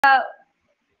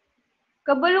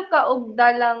kabalo ka og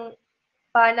dalang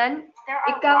panan.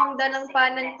 Ikaw ang dalang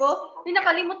panan ko.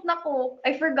 Nakalimot na ko.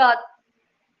 I forgot.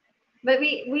 But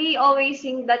we always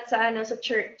sing that sa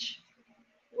church.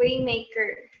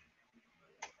 Waymaker.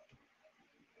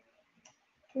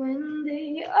 When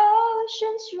the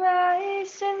oceans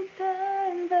rise and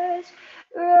thunders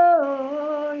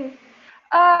roar.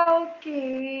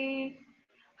 Okay.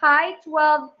 Hi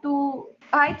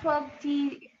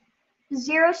 12T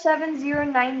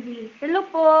 07090. Hello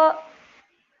po.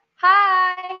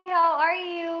 Hi, how are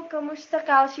you? Kamusta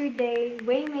ka? How's your day?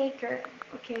 Waymaker.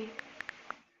 Okay.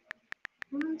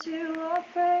 Into our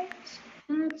praise,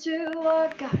 into our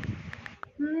God.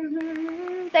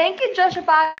 Thank you, Joshua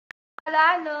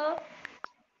Palano.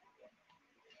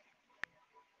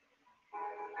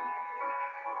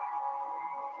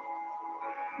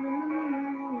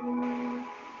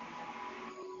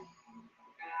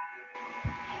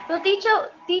 Well,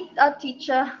 teacher.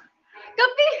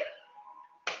 Kapi!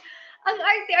 Ang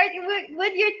arte-arte.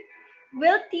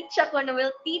 Will teach ako na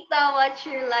will tita watch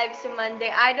your live sa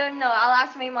Monday? I don't know. I'll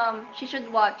ask my mom. She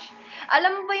should watch.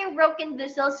 Alam mo ba yung Broken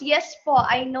Whistles? Yes po.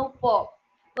 I know po.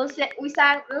 We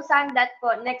sang that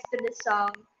po next to the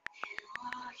song.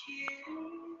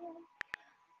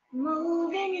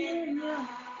 Moving in your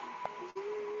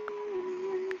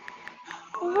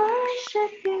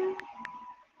worship you.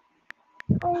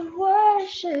 Oh,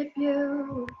 worship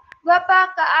you.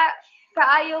 Gwapa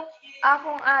kaayo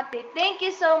akong ate. Thank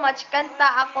you so much.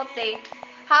 Kanta ako, te.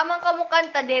 Hamang ka mo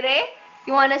kanta, dire?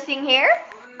 You wanna sing here?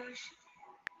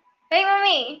 Hey,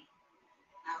 mami.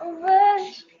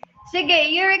 Sige,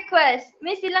 your request.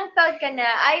 Miss, ilang taon ka na?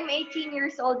 I'm 18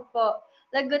 years old po.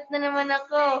 Lagot na naman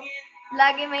ako.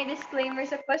 Lagi may disclaimer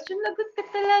sa question. Lagot ka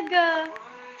talaga.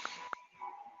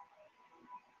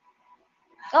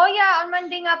 Oh yeah, on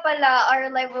Monday nga pala, our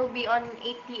live will be on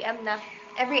 8 p.m. na.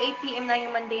 Every 8 p.m. na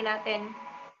yung Monday natin.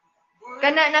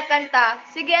 Kana na kanta.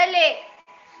 Sige, Ali.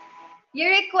 Your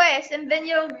request, and then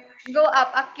you'll go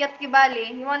up. Akyat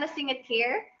Kibali. You wanna sing it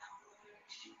here?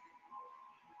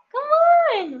 Come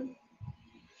on!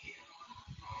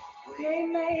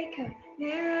 Waymaker,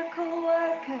 miracle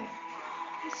worker,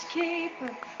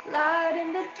 escaper, light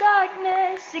in the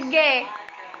darkness. Sige.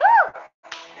 Woo!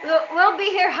 We'll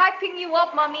be here hyping you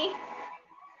up, mommy.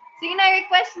 Sige na,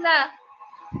 request na.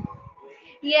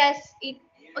 Yes.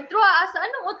 Otruha, asa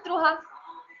anong otruha?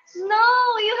 No,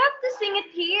 you have to sing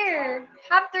it here.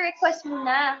 Have to request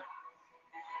muna.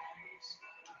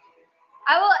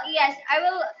 I will.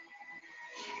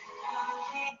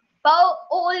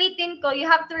 Uulitin ko, you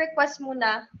have to request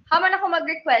muna. Haman ako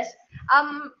mag-request.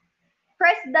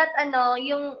 Press that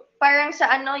yung parang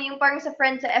sa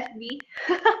friend sa FB.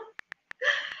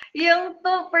 Yung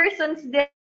 2 persons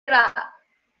dira.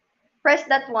 Press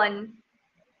that one.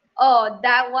 Oh,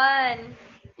 that one.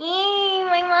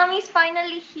 My mommy's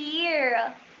finally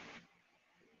here.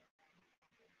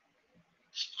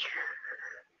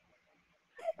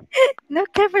 No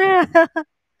camera.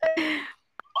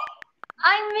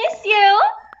 I miss you.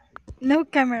 No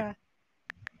camera.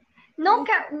 No,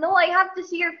 I have to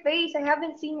see your face. I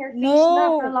haven't seen your face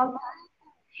No. for a long time.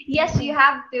 Yes, you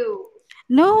have to.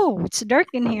 No, it's dark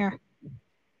in here.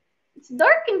 It's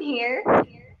dark in here.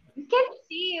 You can't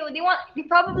see you. They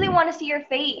probably want to see your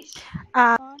face.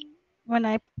 When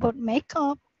I put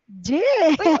makeup.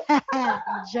 Yeah.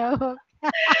 Joke.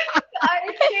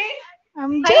 Archie?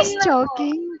 I'm just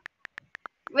joking.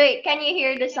 Wait, can you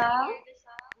hear the song?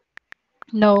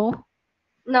 No.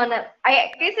 No.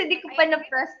 Kasi di ko pa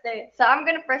na-press eh. So I'm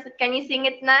gonna press it. Can you sing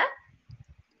it na?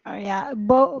 Oh yeah,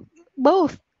 both.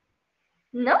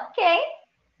 No, okay.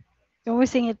 Can we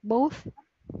sing it both?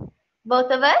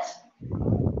 Both of us?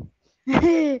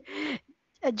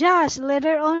 Josh,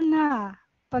 later on na.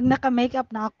 Pag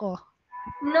naka-makeup na ako.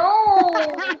 No.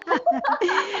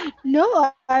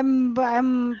 No, I'm.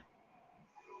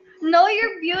 No,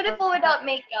 you're beautiful without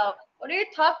makeup. What are you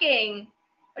talking?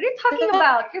 What are you talking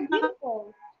about? You're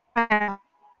beautiful.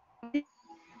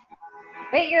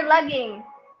 Wait, you're lagging.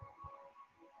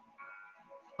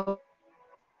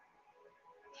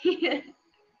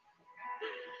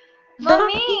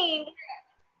 Mommy,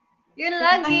 you're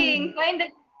lagging. Find a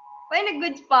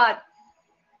good spot.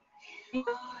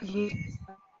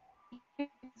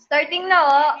 Starting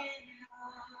now.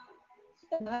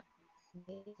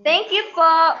 Thank you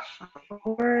po.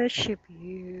 Worship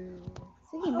you.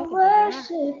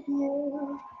 Worship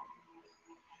you.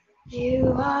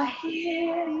 You are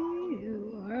here.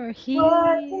 You are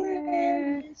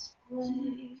here.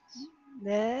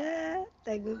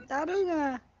 Tagutaro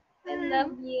nga. I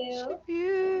love you. worship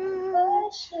you.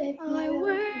 Worship I you.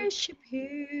 worship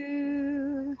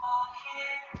you.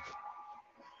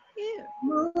 Yeah.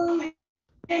 Moving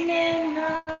in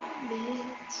our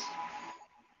midst.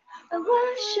 I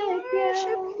worship I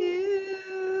worship you.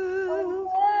 I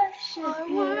you. worship I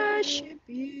you. worship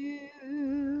you.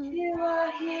 You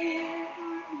are here,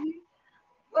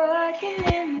 working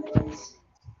in this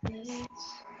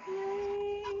place.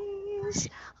 Yes,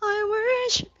 I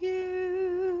worship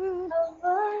you. I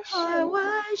I worship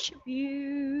you. worship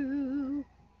you.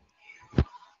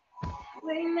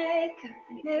 We make a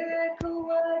miracle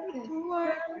worker,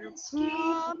 Worker, promise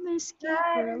keeper, promise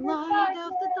light keeper, in the light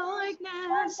of the darkness.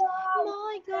 My darkness. God,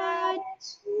 My that God,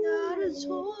 is that who is you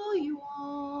who you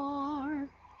are.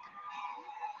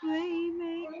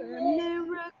 Waymaker,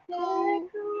 miracle.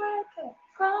 miracle worker,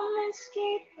 promise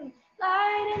keeper,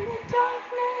 light in the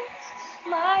darkness.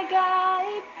 My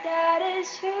God, that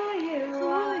is who you Who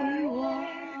are. you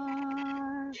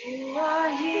are. You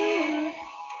are You here, are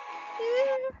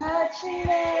here. touching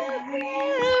every.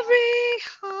 Every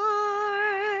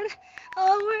heart,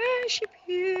 I worship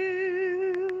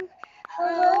you. I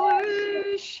I worship.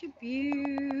 worship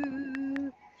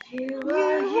you. You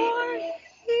are You are here,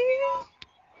 here.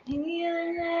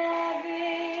 healing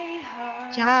every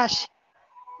heart. Josh,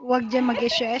 wag dyan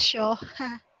mag-esyo-esyo.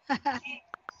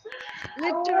 I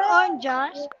Later on,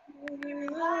 Josh. worship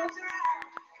you.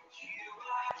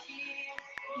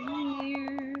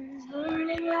 Here.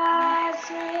 Turning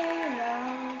lives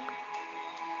around.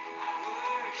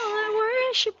 I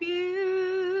worship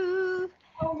you.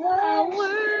 I I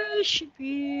worship worship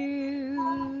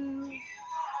you.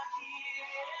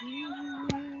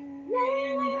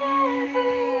 healing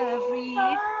every Every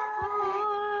heart.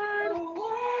 heart, I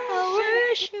I worship.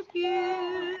 worship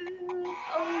you.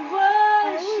 I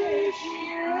I worship worship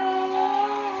you.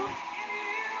 you.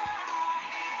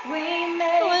 We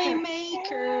make a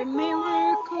Waymaker, miracle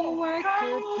worker, miracle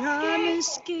worker, promise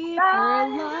promise keeper, keeper, light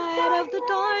in the light of the darkness.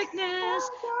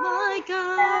 darkness. My God, My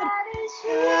God, that is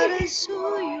that who is you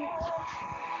who you are. are.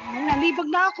 Nalibog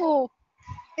na ako.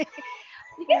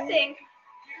 You can sing.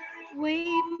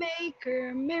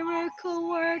 Waymaker, miracle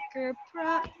worker,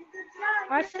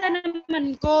 asa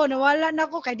naman ko, nawala na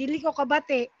ako, kay dili ko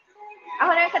kabati.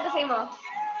 Ako na kanta sa'yo mo.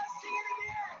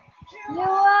 You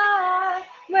are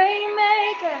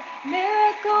waymaker,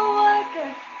 miracle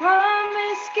worker,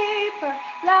 promise keeper,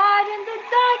 light in the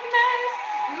darkness.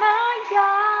 My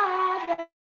God,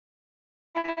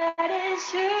 that is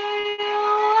who you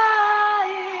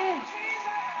are.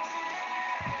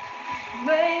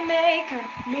 Waymaker,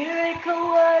 miracle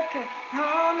worker,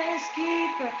 promise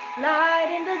keeper, light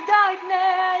in the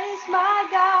darkness. My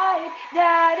God,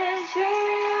 that is who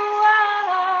you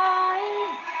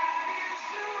are.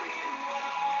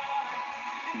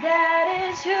 That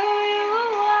is who you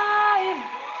are.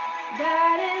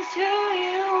 That is who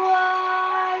you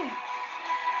are.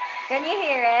 Can you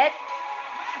hear it?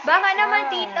 Baka naman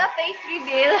tita, face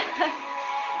reveal.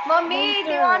 Mommy,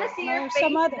 they want Later, to see your no,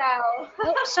 face now.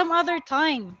 no, some other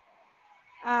time.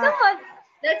 Someone,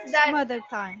 that's Some that. other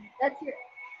time. That's your.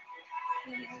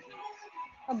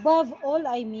 Above all,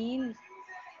 I mean,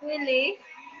 Really?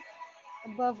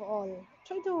 above all.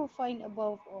 Try to find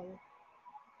above all.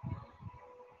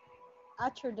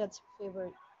 Actually, that's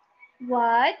favorite.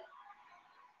 What?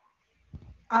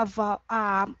 Above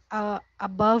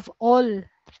all.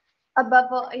 Above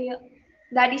all,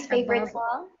 Daddy's favorite Above,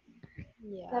 song?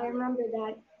 I yeah. remember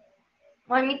that.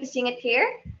 Want me to sing it here?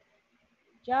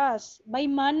 Just by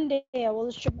Monday, I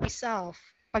will show myself.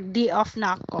 Pag day off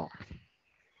na ako.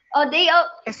 Oh,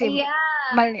 Kasi yeah.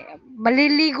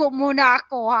 maliligo muna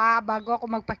ako ha bago ako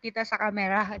magpakita sa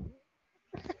camera.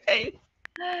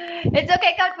 It's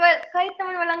okay, kahit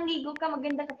naman walang ligo ka,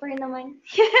 maganda ka pa rin naman.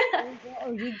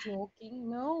 Are you joking?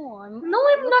 No, No,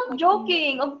 I I'm look not like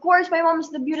joking. Of course, my mom is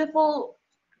the beautiful,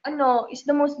 is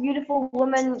the most beautiful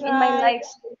woman in my right,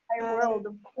 life's entire world,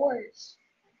 of course.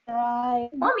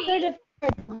 right. Mommy, You're the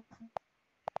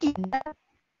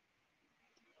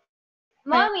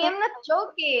mommy, I'm not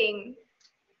joking.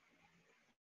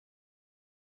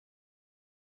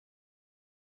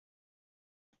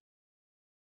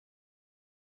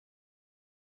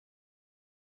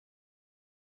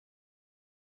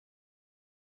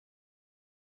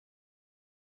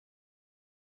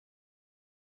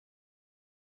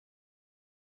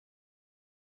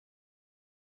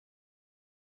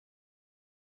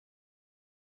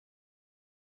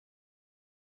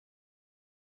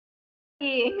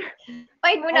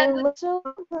 Fine muna. I was so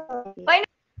Fine.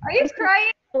 Are you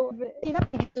crying?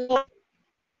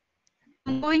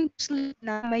 I'm going to sleep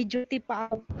na. May duty pa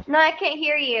ako. No, I can't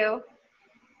hear you.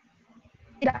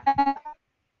 Find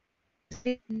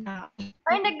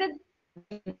a good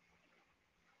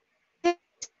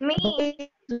me.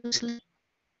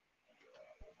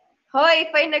 Hoy,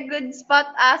 find a good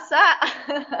spot, asa.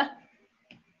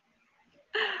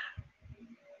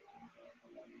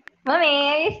 Mommy,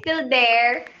 are you still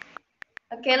there?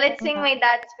 Okay, let's sing my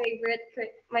dad's favorite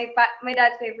my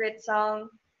dad's favorite song.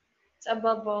 It's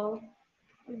Above All.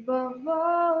 Above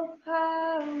all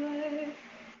power.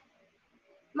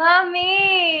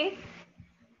 Mommy!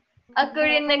 Ako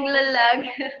rin naglalag.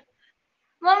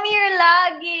 Mommy, you're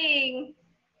lagging.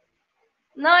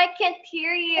 No, I can't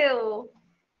hear you.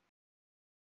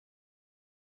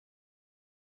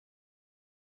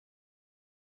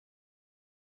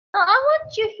 No, I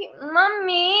want you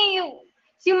Mommy,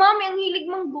 si Mommy ang hilig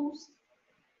mang ghost.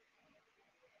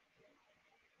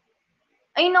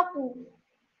 Ay, naku.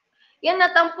 Yan,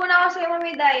 natampo na ako sa'yo,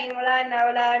 Mami Dain. Wala na,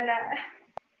 wala na.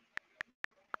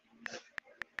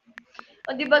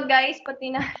 O, di ba guys,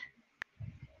 pati na.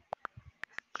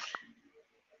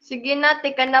 Sige na,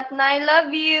 take a nap na. I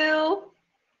love you.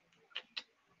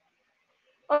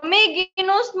 Mami,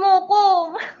 ginost mo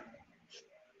ko.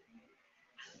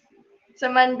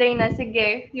 Sa Monday na,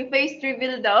 sige. You face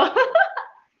reveal daw.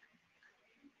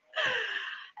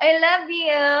 I love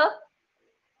you.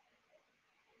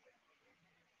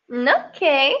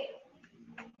 Okay.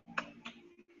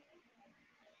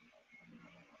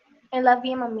 I love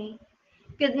you, Mami.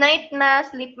 Good night na,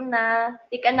 sleep na,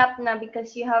 take a nap na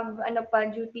because you have ano pa,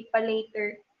 duty pa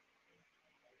later.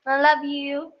 I love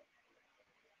you.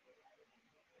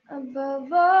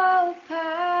 Above all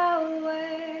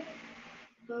power,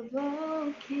 above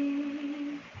all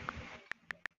king,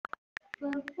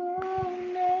 above all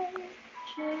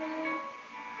nature.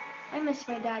 I miss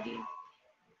my daddy.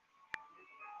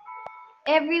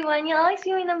 Everyone, you always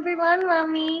be my number one,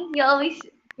 Mommy. You always,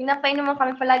 pinapainom mo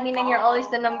kami palagi na you're always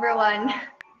the number one.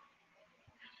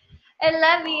 I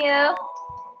love you.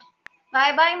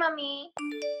 Bye-bye, Mommy.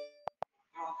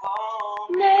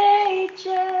 Nature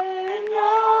and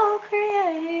all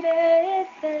created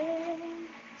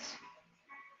things,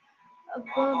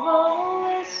 above all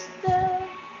wisdom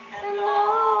and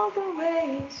all the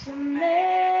ways of man.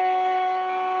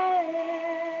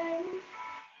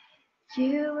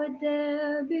 You were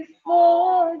there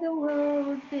before the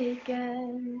world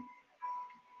began.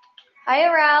 Hi,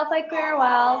 Ralph. Hi, Queer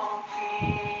Ralph.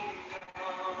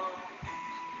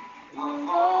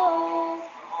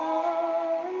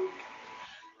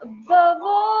 Above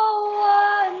all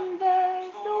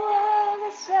wonders the world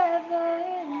has ever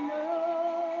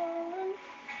known,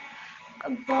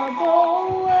 above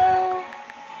all wealth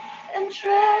and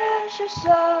treasures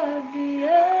of the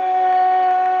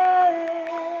earth,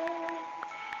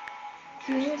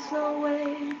 there's no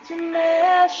way to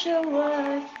measure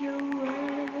what you're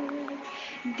worth.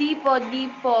 Deepo,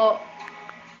 deepo.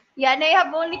 Yeah, and I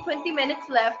have only 20 minutes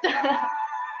left.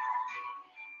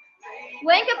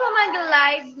 When ka pa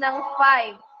mag-live ng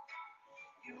 5?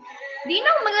 Di na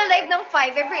ako mag-live ng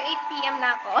 5. Every 8 p.m.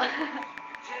 na ako.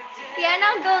 Kaya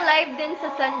na go live din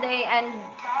sa Sunday and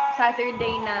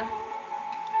Saturday na.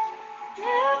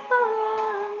 Never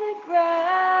on the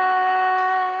ground.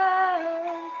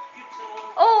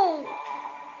 Oh!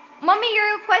 Mommy,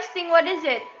 you're requesting, what is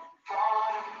it?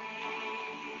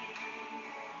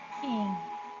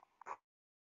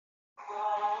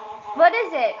 What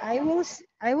is it? I will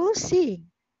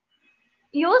sing.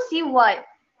 You will see what?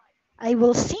 I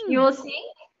will sing. You will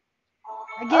sing?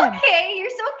 Again. Okay,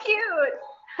 you're so cute.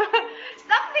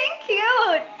 Stop being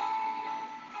cute.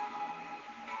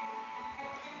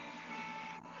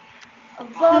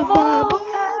 Above all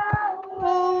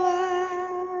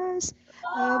powers,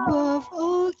 above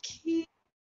all king,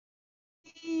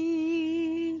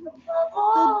 above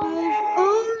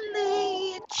all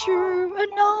nature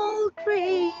and all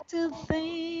created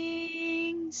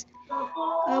things,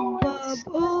 above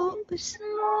all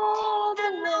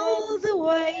and all the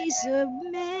ways of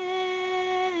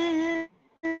man.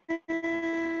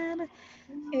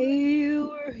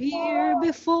 You were here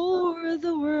before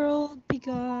the world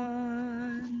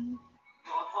began.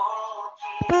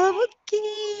 Above all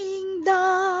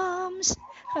kingdoms,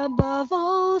 above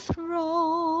all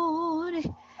throne,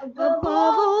 above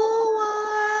all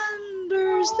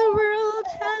wonders the world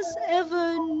has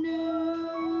ever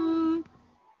known,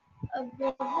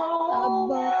 above all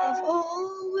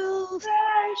wealth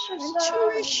and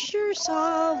treasures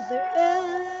of the earth,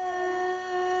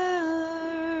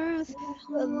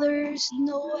 there's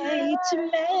no way to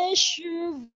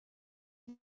measure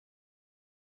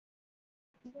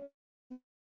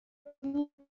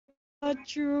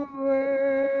what your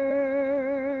worth.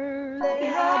 They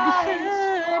have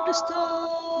had the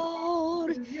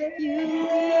stone. You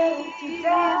to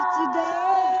live to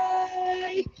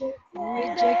die,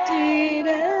 rejected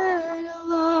and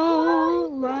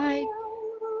alone, like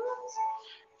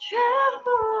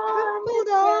trampled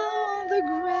on the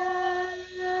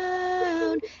ground.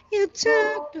 You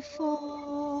took the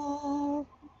fall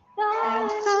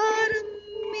and thought of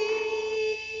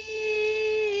me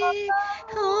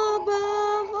above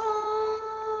all.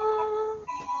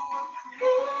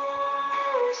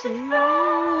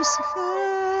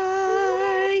 Crucify,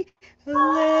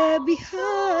 left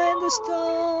behind the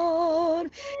stone.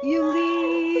 You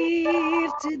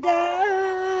live to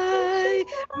die,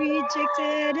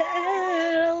 rejected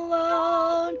and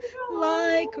alone,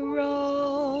 like a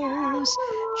rose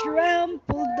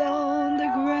trampled on the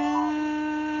ground.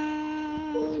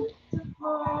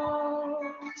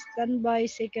 Stand by,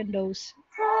 second dose.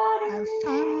 And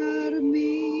thought of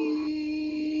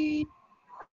me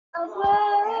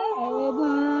above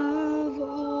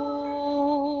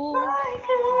all.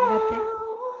 Ate.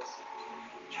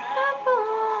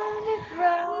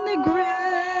 On the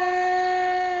ground,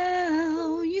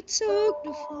 you took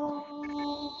the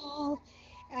fall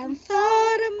and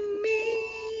thought of me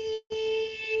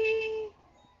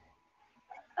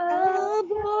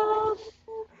above.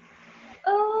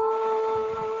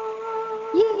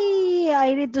 Yee!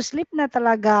 I need to sleep na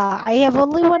talaga. I have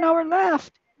only 1 hour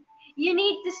left. You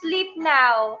need to sleep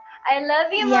now. I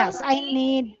love you, Yes, I mommy.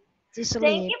 need to Thank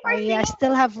sleep. you for I singing.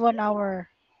 still have 1 hour.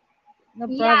 No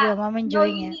Yeah. problem. I'm No,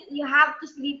 enjoying it. you have to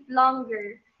sleep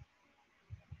longer.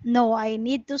 No, I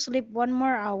need to sleep 1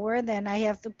 more hour. Then I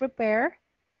have to prepare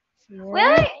for.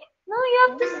 Wait. No, you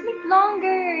have to sleep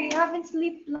longer. You haven't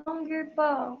sleep longer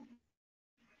pa.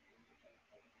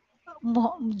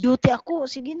 Duty ako.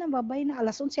 Sige na, babay na.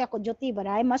 Alas 11 ako duty, but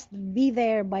I must be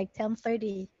there by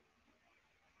 10:30.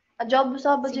 Ajob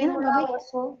sa ba Sige na, mo babay. lawas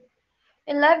mo?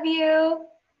 I love you.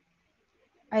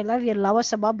 I love you.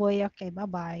 Lawas sa baboy. Okay,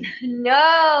 bye-bye.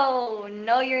 No,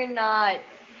 no, you're not.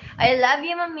 I love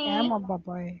you, Yeah, mommy. mo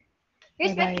baboy.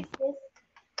 Here's my Bye-bye. kisses.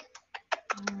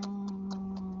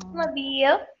 Mm, Love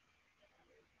you.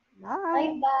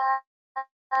 Bye bye.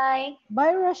 bye.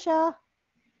 Bye, Russia.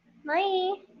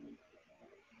 Bye.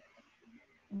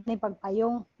 Ni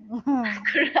pagpayong.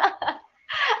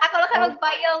 Ako lang kayo For,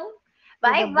 magpayong.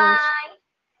 for the Bye boys. bye.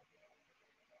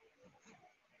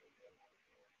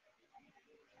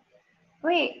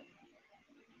 Wait.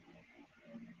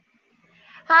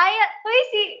 Hi,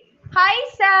 Hi,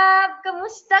 Sab.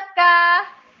 Kamusta ka?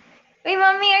 Wait,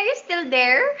 mommy, are you still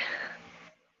there?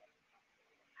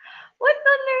 What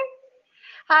on earth?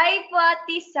 Hi,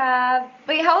 Pati Sab.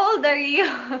 Wait, how old are you?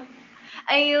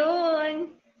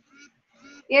 Ayun.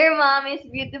 Your mom is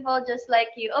beautiful just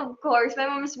like you. Of course, my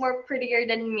mom is more prettier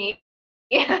than me.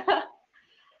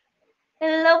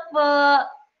 Hello po.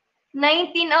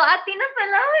 19. Oh, ate na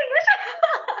pala. Oh my gosh.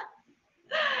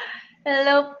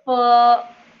 Hello po.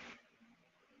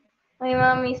 My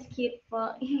mom is cute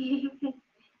po.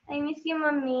 I miss you,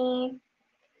 mommy.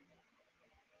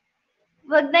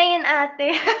 Wag na yun,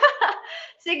 ate.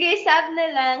 Sige, Sab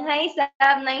na lang. Hi,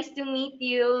 Sab. Nice to meet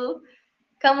you.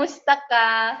 Kamusta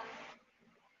ka?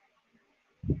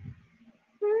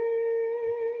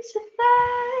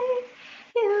 Survive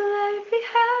your life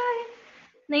behind.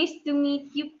 Nice to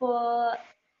meet you po.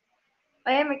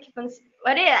 Ay, may kipang...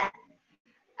 What is that?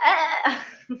 Ah!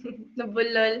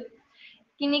 Nabulol.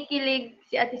 Kinikilig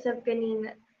si Ate Sab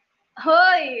kanina.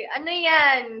 Hoy! Ano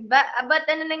yan? Ba't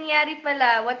ano nangyari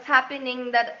pala? What's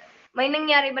happening that... May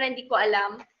nangyari ba na hindi ko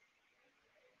alam?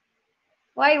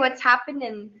 Why? What's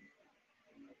happening?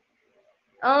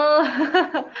 Oh,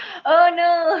 oh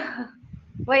no.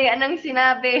 Wait, anong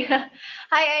sinabi?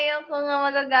 Hi, ayaw ko nga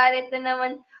magagalit na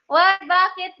naman. Why?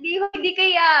 Bakit? Di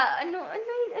kaya. Ano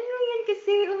yan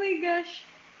kasi? Oh my gosh.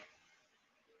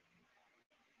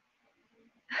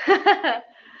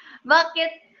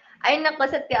 Bakit? Ay, nako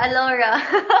sa Tia Alora.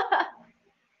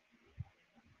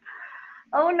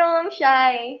 Oh no, I'm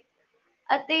shy.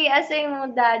 Ate, asay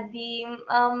mo, daddy.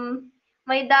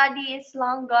 My daddy is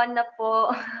long gone na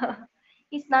po.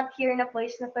 He's not here na po.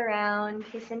 He's not around.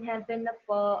 He's in heaven na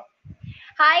po.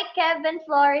 Hi, Kevin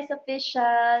Flores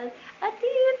Official. Ate,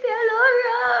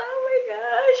 Alora. Oh my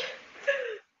gosh.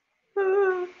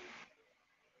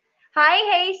 Hi,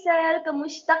 Hazel.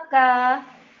 Kamusta ka?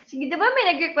 Sige, di ba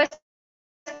may nag-request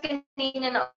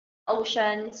kanina na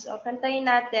Oceans? O,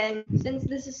 kantayin natin. Since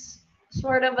this is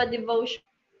sort of a devotion.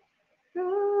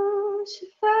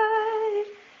 Crucified,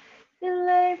 you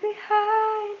lay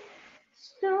behind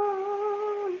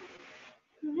stone,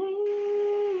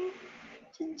 lay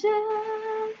to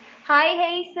die. Hi,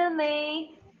 Hazel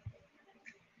May.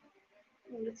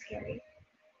 bit scary.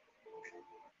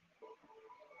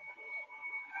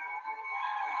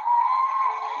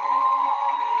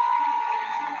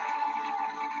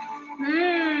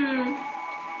 Hmm.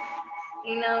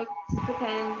 You know,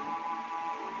 depends.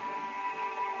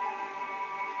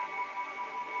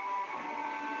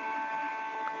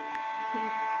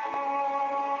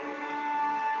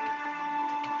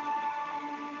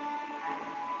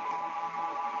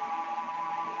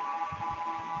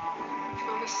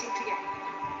 Let me sing together.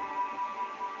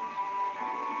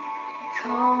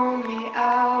 Call me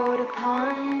out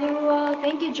upon the wall.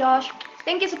 Thank you, Josh.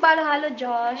 Thank you sa palahalo,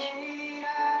 Josh.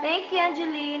 Thank you,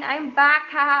 Angeline. I'm back.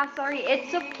 Haha, sorry.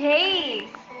 It's okay.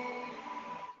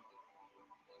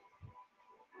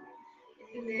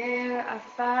 There I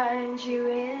find you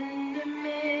in the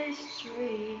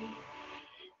mystery.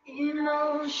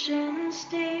 Emotions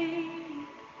deep.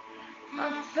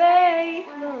 My faith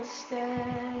will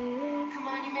stand. Come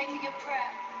on, you're making a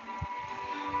prayer.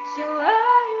 So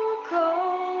I will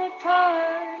call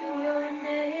upon your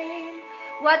name.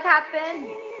 What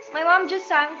happened? My mom just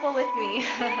sang for with me.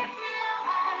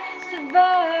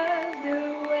 Above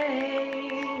the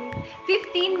way.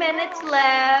 15 minutes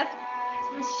left.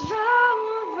 My soul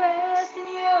will rest in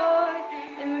your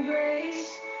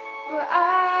embrace, for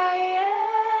I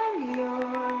am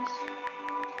yours.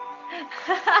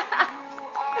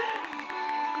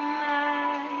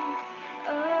 Mine.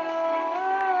 Oh.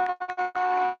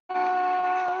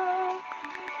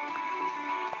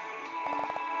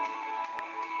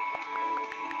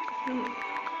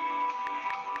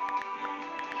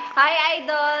 Hi,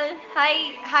 Idol.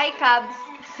 Hi, Cubs.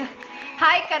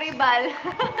 Hi, Karibal.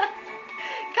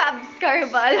 Cubs,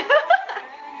 Karibal.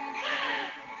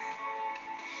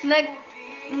 Nag,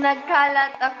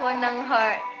 nagkalat ako ng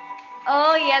heart.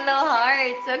 Oh, yellow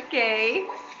hearts. Okay.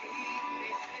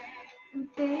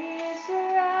 This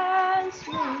surrounds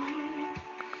me.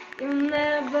 You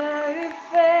never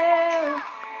fail,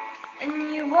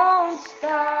 and you won't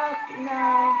stop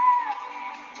now.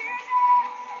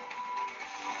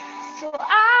 So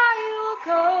I will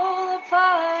call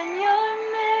upon your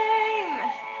name,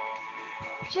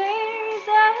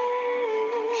 Jesus,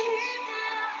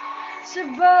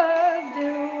 above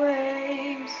the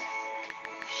waves.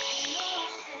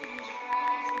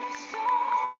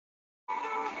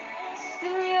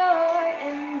 In your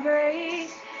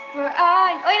embrace, for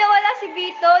I... Oy, nawala si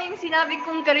Vito, yung sinabi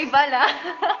kong karibal, ah.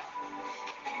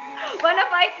 Wanna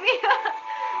fight me?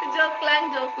 Joke lang,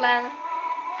 joke lang.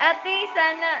 Ate,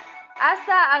 sana,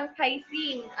 asa ang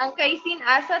kaisin? Ang kaisin,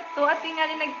 asa to? Ate nga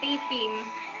rin nag-taping.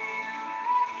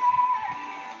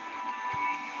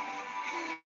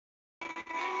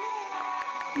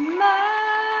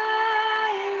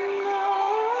 My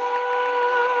Lord,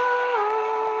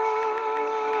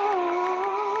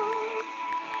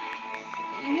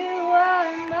 you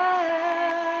are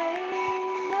my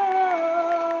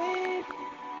Lord.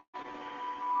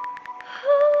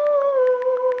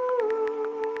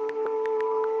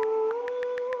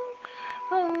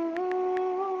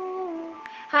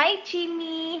 Hi,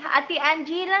 Chimi. Ate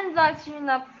Anji,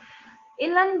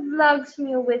 ilan vlogs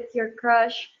niyo with your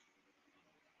crush?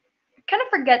 I kind of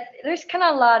forget. There's kind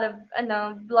of a lot of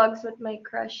vlogs with my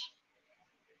crush.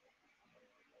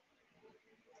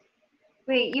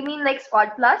 Wait, you mean like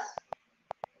Squad Plus?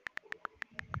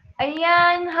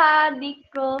 Ayan ha, di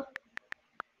ko.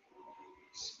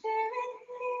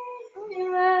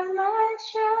 You are my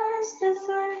justice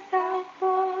without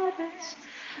borders.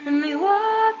 Let me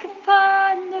walk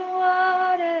upon the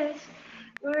waters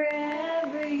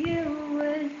wherever you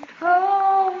would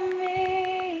call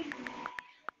me.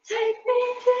 Take me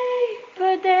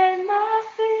deeper than my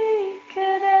feet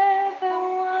could ever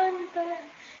wander,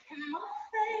 and my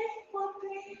faith will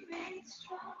be made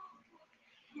strong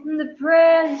in the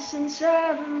presence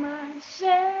of my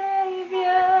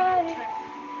Savior.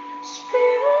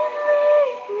 Spirit,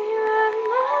 lead me on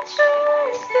my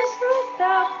choices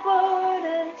without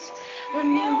borders. Let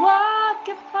me walk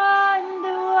upon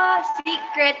the water.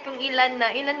 Secret kung ilan na.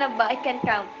 Ilan na ba? I can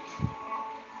count.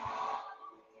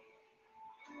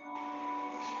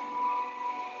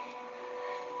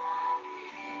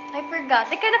 I forgot.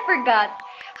 I kind of forgot.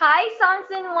 Hi, Songs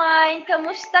and Wine.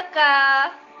 Kamusta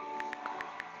ka?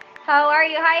 How are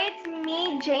you? Hi, it's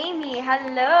me, Jamie.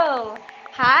 Hello.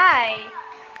 Hi.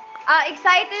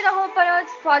 Excited ako panood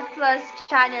sa Pod Plus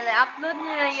channel. I-upload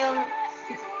na yung...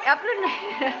 I-upload na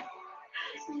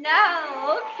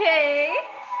now. Okay.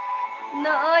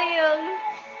 Noo yung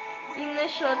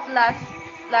na-shoot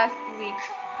last week.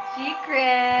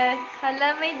 Secret.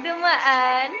 Hala, may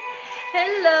dumaan.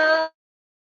 Hello.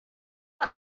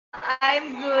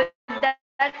 I'm good.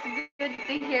 good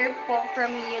to hear po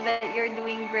from you that you're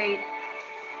doing great.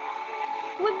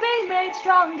 Would be made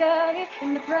stronger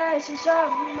in the presence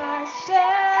of my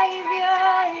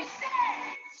Savior.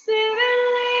 Spirit,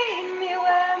 lead me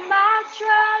where my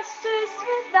trust is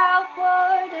without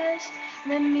borders.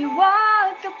 Let me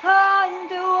walk upon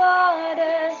the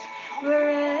waters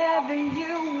wherever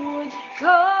you would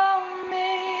call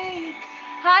me.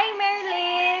 Hi,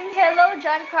 Merlin. Hello,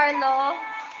 Giancarlo.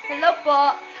 Hello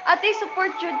po. Ate,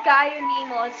 support jud kayo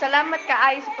nimo. Salamat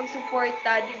kaayo sa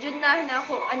pagsuporta. Di jud na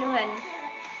ako anuhan.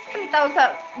 Ano tawag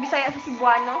sa Bisaya sa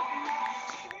Cebuano?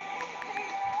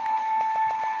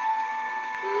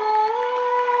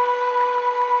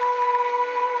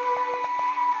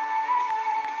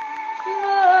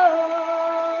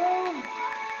 Love.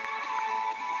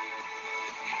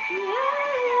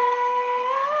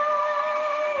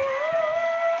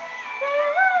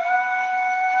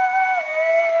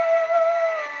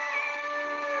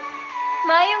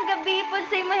 Mayong gabi po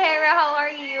sa Mahera, how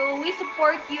are you? We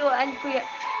support you and kuya.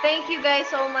 Thank you guys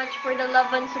so much for the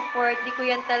love and support. Di ko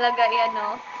yan talaga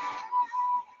no.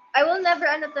 I will never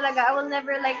I will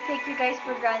never like take you guys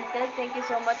for granted. Thank you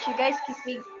so much. You guys keep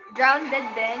me grounded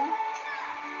then.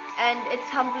 And it's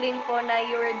humbling po na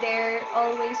you're there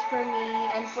always for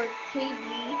me and for KB.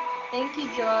 Thank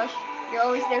you, Josh. You're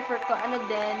always there for ko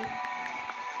din.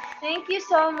 Thank you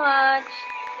so much.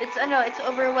 It's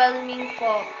overwhelming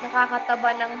po.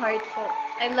 Nakakataba ng heart po.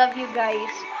 I love you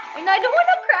guys. And I don't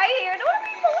wanna cry here. I don't wanna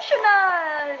be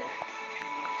emotional.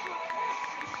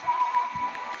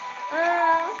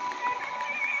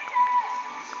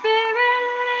 Spirit,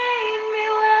 lead me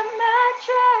where my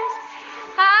trust.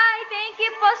 Hi, thank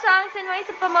you po, Songs and Ways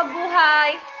sa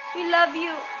pamabuhay. We love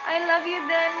you. I love you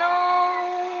din. No.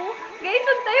 Guys,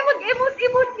 huwag tayo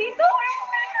mag-emote-emote dito.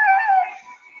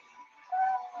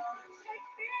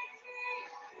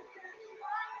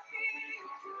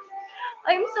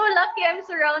 I'm so lucky I'm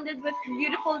surrounded with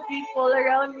beautiful people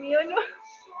around me. I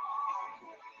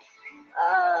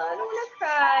don't wanna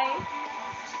cry.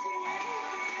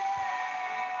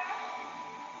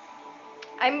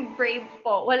 I'm brave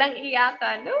po. Walang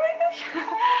iyakan. Oh my gosh.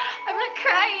 I'm not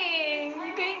crying.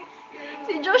 Okay.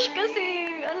 Si Josh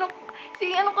kasi,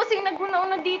 kasi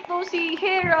naguna-una dito, si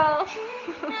Hera.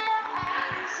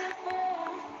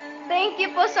 Thank you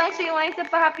po, Sang Siway, sa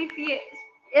pa-happy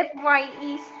FY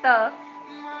Easter.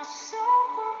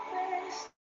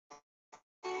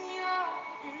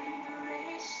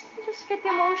 Just get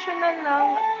emotional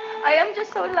lang. I am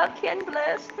just so lucky and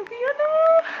blessed to be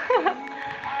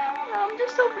I'm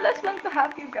just so blessed lang to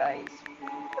have you guys.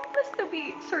 I'm blessed to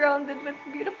be surrounded with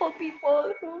beautiful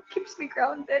people who keeps me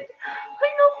grounded. I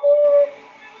know po.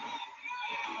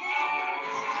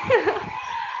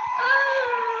 I'm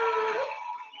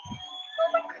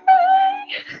gonna cry.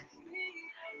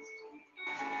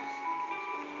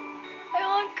 I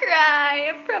won't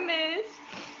cry, I promise.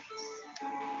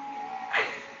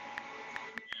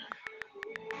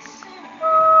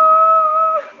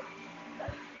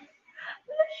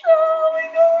 Oh my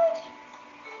gosh.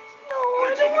 No,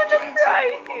 I don't want to cry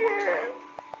here.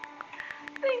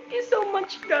 Thank you so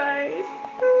much, guys.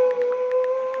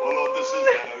 Well, Lord, this is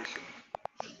that ocean.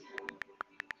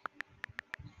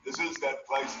 This is that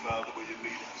place, Father, where you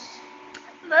lead us.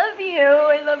 Love you.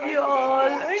 I love you all.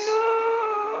 I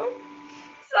know.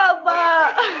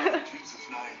 Saba. In Jesus'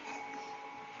 name.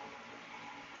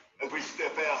 As we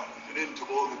step out and into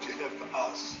all that you have for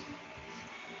us,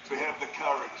 we have the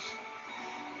courage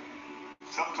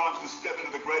sometimes to step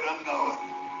into the great unknown,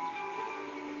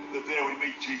 that there we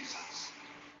meet Jesus,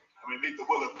 and we meet the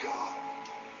will of God,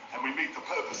 and we meet the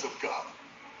purpose of God.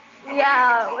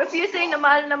 Yeah, if you say na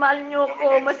mahal niyo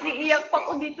ko, mas iiyak pa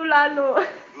ko dito lalo.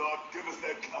 Lord, give us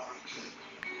that courage.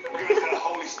 Give us that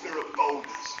Holy Spirit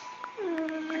boldness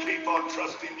to keep on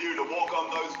trusting you, to walk on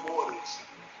those waters.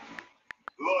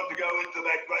 Lord, to go into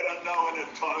that great unknown at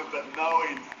times, but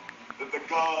knowing that the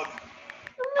God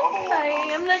of all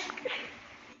I'm not.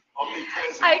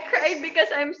 omnipresent. I cried because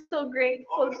I'm so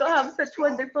grateful to have such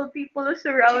wonderful people who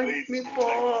surround me po.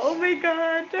 Oh my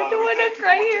God, I don't wanna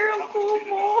cry here, ang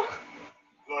kumo.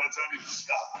 Lord, it's only the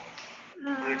start.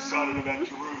 We're excited about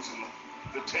Jerusalem,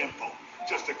 the temple,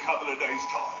 just a couple of days'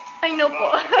 time. I know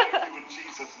po. Thank you in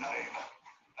Jesus' name.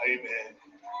 Amen.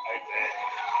 Amen.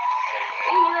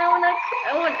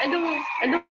 I don't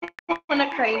wanna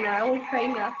cry na. I won't cry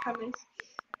na, promise.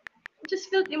 I just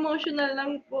felt emotional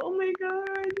lang po. Oh my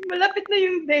God. Malapit na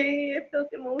yung day. I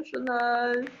felt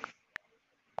emotional.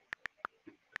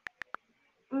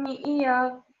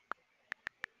 Umiiyak.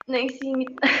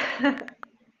 Naisingit.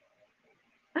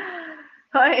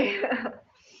 Hoy.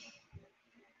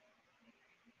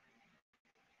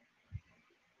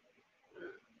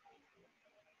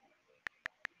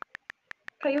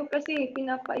 Kayo kasi,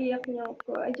 pinapaiyak niyo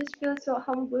ako. I just feel so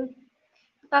humble.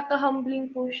 Nakaka-humbling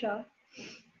po siya.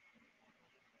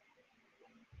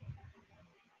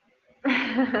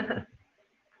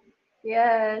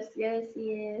 Yes, yes,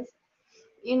 yes.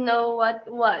 You know what?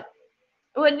 What?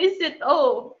 What is it?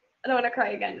 Oh, I don't want to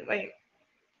cry again. Wait.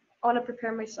 I want to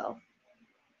prepare myself.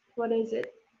 What is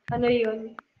it? Ano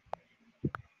yun?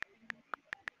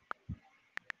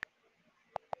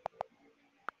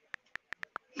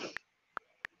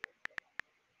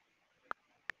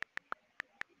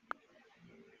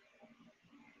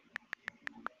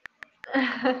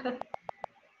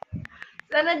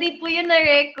 Sana di po yun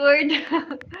na-record.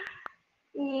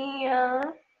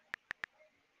 Yeah.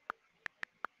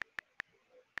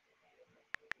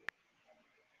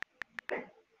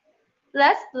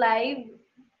 Last live.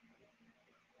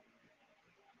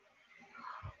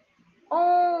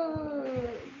 Oh.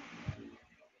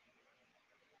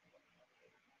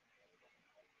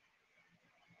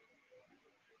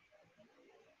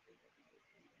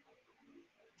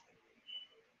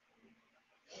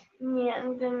 Yeah,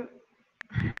 and then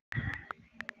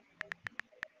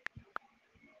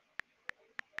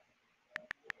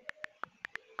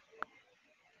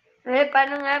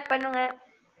paano nga? Paano nga?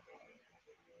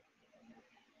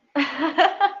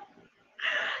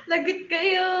 Lagot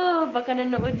kayo. Baka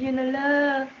nanood yun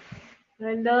nala.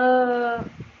 Hala.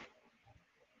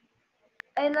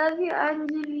 I love you,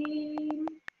 Angeline.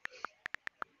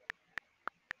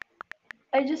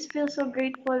 I just feel so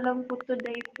grateful lang po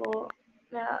today po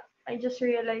na I just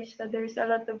realized that there's a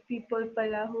lot of people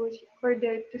pala who are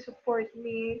there to support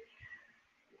me.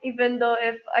 Even though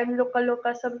if I'm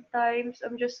loka-loka sometimes,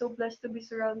 I'm just so blessed to be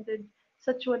surrounded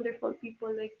such wonderful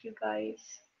people like you guys.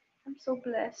 I'm so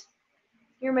blessed.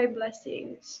 You're my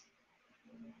blessings.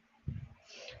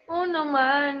 Oh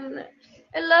naman.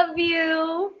 I love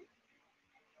you.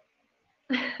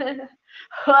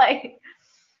 Why?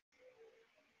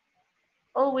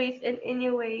 Always and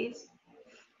anyways.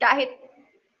 Kahit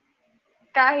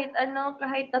kahit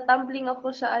natumbling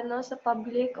ako sa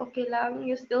public, okay lang.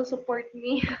 You still support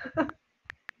me.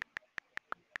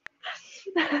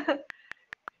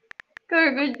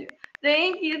 Good.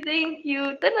 Thank you, thank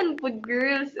you. Tanan po,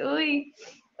 girls. Uy.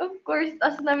 Of course,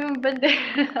 taas namin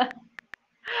bandera.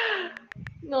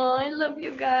 No, I love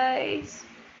you guys.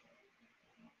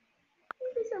 You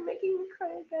guys are making me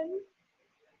cry again.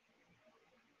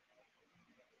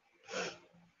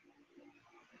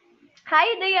 Hi,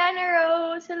 Diana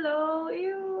Rose. Hello.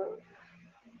 Ew.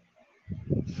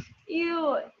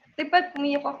 Ew. Dapat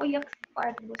pumiyak ako yak sa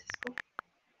part boses ko.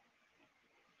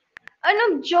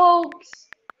 Anong jokes?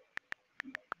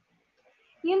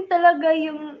 Yun talaga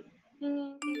yung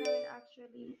hinihintay namin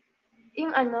actually.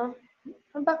 Yung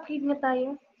mag-backread na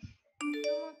tayo.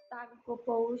 Yung tag ko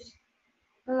post.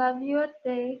 I love you,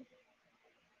 ate.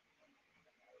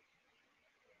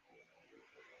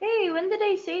 Hey, when did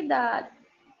I say that?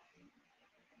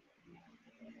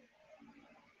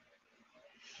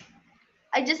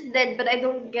 I just did, but I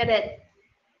don't get it.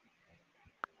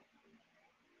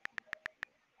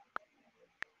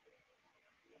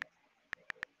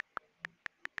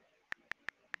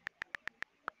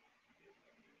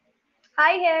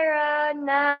 Hi, Hera.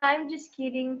 Nah, I'm just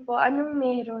kidding po. Anong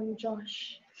meron,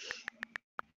 Josh?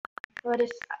 What is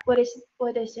it?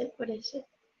 What is it?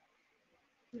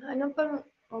 Ano pang,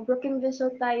 broken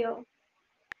vessel tayo.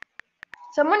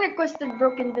 Someone requested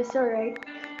broken vessel, right?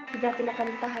 Hindi natin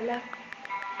nakanta, hala.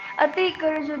 Ate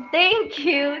Karjo, thank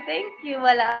you. Thank you.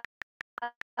 Wala.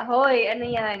 Ahoy, ano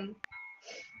yan?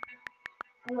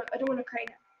 I don't wanna cry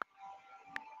now.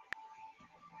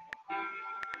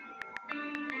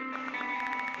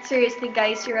 Seriously,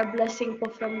 guys, you're a blessing po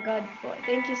from God po.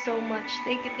 Thank you so much.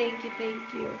 Thank you, thank you,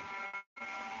 thank you.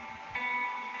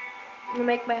 You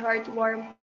make my heart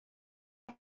warm.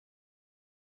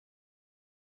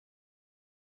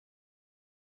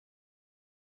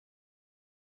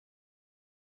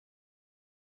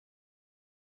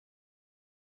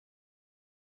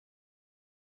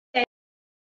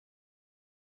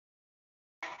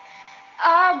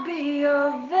 I'll be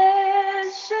your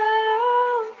vessel,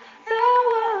 the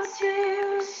world to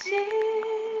see.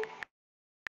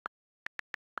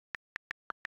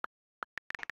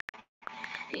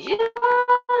 Your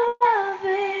love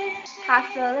is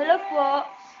Hello po.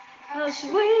 How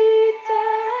sweet the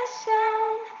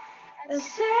sound that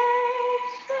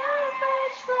saves a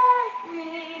wretch like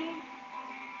me.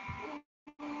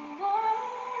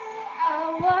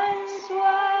 I once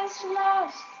was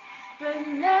lost, but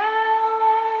now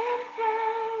I am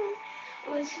found.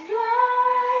 Was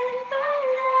blind, but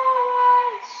now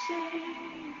I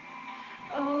see.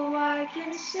 Oh, I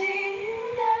can see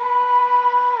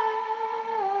now.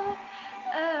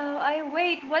 Ay,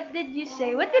 wait, what did you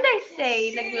say? What did I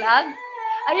say? Naglag?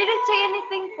 I didn't say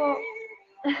anything po.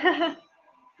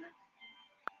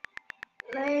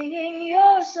 Laying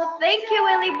yourself. Thank you,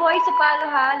 Willie Boy, sa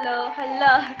palo-halo.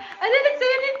 Hala. I didn't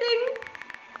say anything.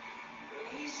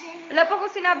 Wala pa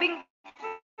akong sinabing,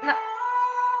 na,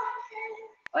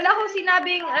 wala akong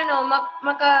sinabing,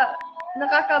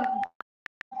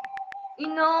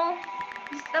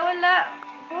 basta wala.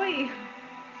 Uy.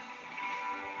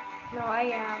 No,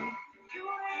 I am.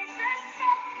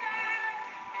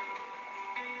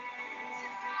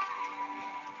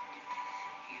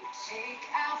 Take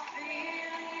our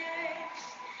failures,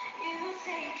 you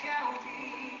take our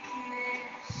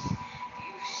weakness.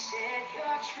 You said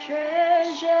your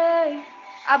Treasure.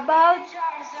 About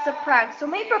sa prank. So,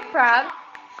 may pa-prank.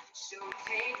 So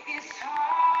take this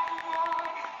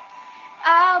heart,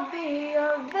 I'll be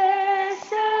your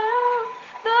vessel.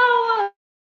 The world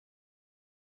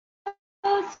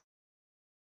will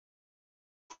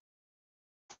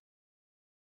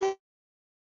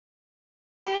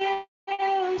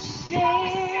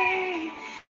say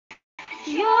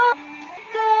you're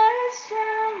the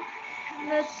sound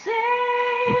that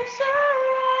saves a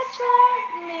wretch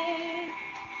like me.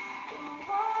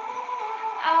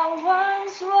 I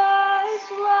once was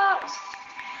lost,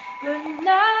 but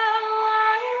now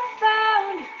I am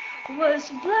found. Was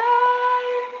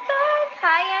blind, but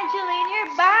hi Angeline,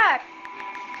 you're back.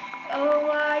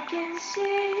 Oh, I can see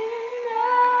you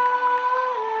now.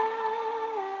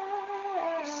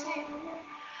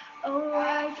 Oh,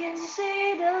 I can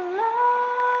see the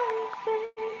life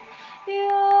in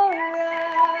your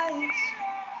eyes.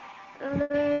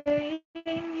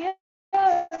 Laying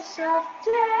yourself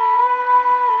down.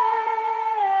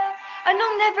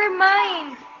 Anong never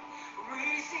mind?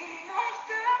 raising up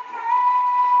the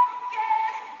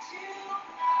broken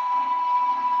tonight.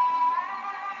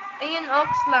 Ayun,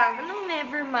 ox lang. Anong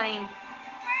never mind?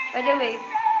 By the way.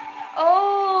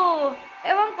 Oh!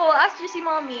 Ewan ko, ask nyo si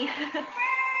mommy.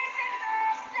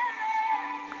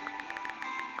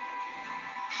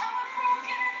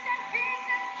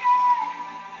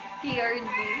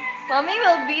 PRD. Mommy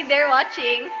will be there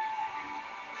watching.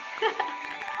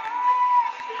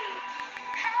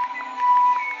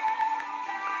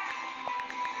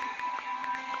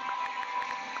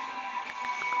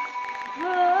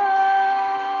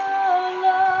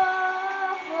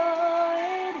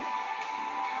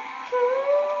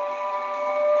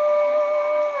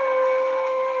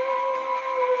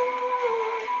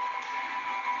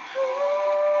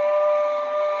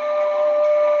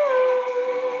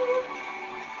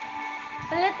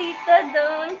 Wala, tita,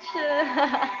 don't you?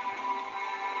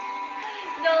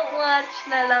 Don't watch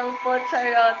na lang po,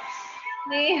 charot.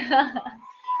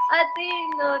 Ate,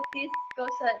 notice ko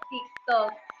sa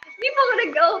TikTok. Hindi pa ako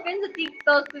nag-open sa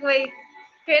TikTok. Wait,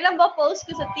 kailan ba post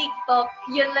ko sa TikTok?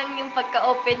 Yun lang yung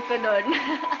pagka-open ko doon.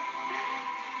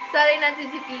 Sorry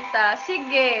natin si tita.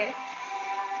 Sige.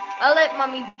 I'll let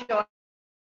mommy join.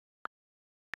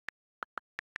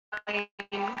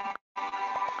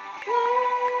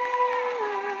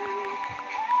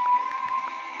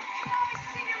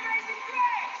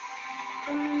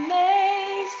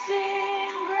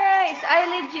 Amazing Grace. I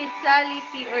legit Sally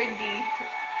P or D.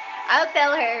 I'll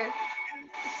tell her.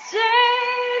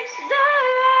 Saves the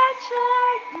wretch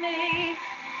like me.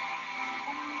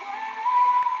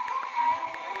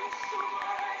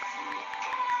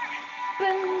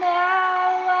 But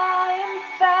now I am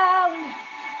found.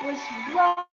 Was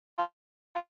blind,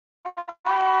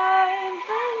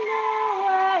 but now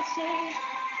I see.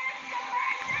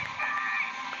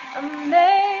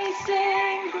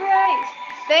 Amazing Grace.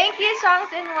 Thank you,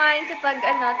 Songs and Wine, sa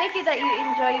thank you that you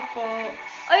enjoy po.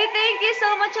 Oy, thank you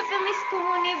so much of the Miss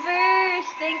Comuniverse.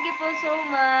 Thank you po so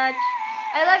much.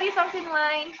 I love you, Songs and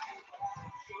Wine.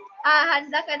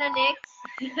 Handa ka na next?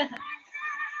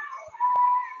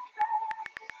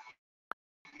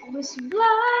 Was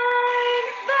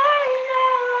blind, but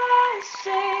now I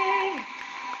see.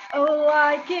 Oh,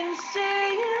 I can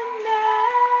see you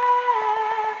now.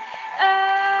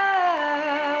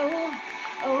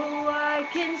 Oh, I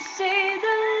can see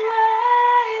the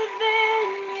light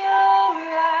in your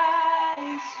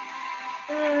eyes.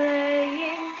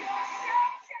 Laying.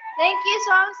 Thank you,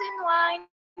 Songs and Wine,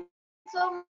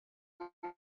 so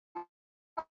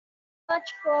much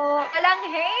po. Walang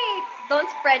hate. Don't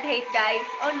spread hate, guys.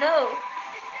 Oh no.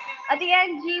 Ate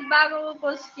Anji, bago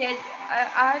po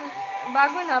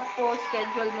bago na po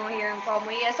schedule mo here in Pomo.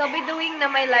 Yes, I'll be doing na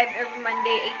my live every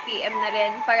Monday, 8 p.m. na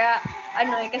rin. Para,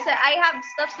 kasi I have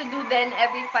stuff to do then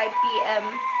every 5 p.m.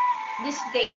 these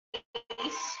days.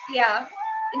 Yeah,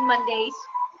 in Mondays.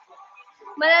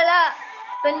 Malala.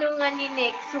 Tanungan ni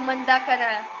Nick, sumanda ka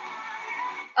na.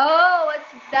 Oh,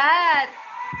 what's that?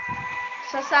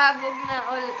 Sasabog na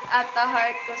all at the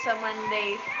heart ko sa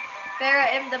Monday. Pero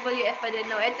MWF pa din,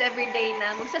 no? It's everyday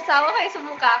na. Magsasawa kayo sa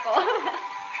mukha ko.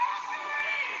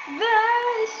 The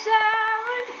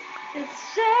sound that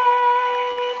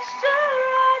saves the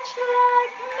wretch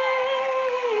like me.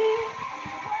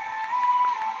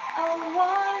 I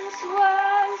once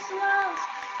was lost.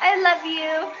 I love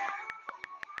you.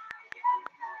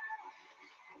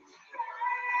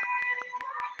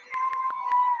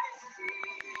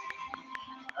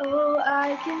 Oh,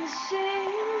 I can see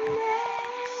your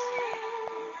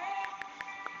name.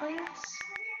 Oh, yes.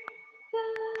 The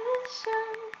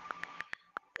sound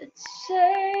that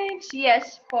saves.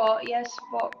 Yes po. Yes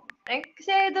po.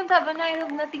 Kasi I don't have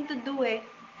nothing to do eh.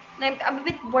 I'm a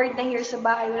bit bored na here sa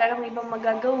bahay. Wala lang ibang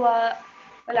magagawa.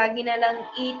 Palagi na lang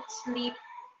eat, sleep,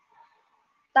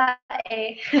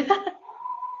 tae.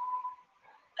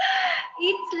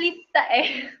 Eat, sleep,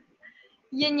 tae.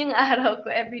 Yun yung araw ko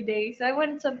everyday. So I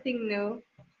want something new.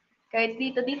 Kahit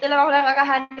dito lang ako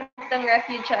nakakahanap ng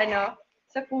refuge sa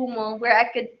sa Kumo, where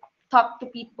I could talk to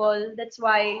people. That's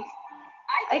why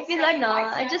I feel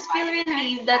I just feel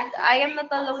relieved that I am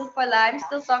not alone pala. I'm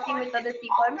still talking with other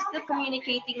people. I'm still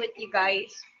communicating with you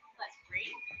guys.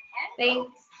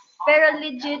 Thanks. Pero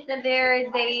legit na there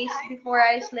are days before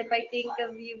I sleep, I think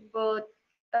of you both.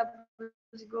 Tapos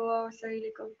go sa sarili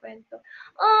kong kwento.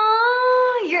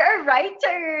 Oh, you're a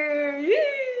writer!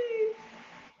 Yay!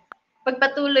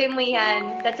 Pagpatuloy mo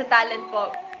yan. That's a talent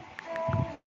po.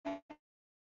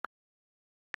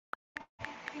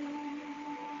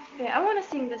 Okay, I want to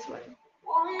sing this one. I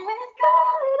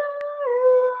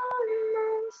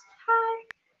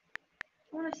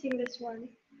want to sing this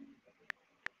one.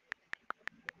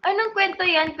 Anong kwento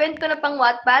yan? Kwento na pang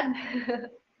Wattpad?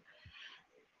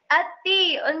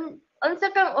 Ati, unsa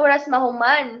kang oras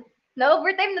mahuman?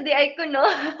 Na-overtime na di ay ko, no?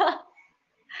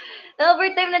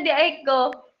 Na-overtime na di ay ko.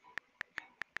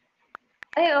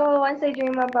 Ay, oh, once I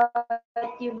dream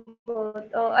about you both.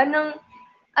 Oh, anong,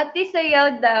 ati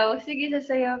sayaw daw. Sige,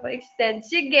 sasayaw ko. Extend.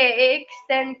 Sige,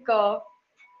 i-extend ko.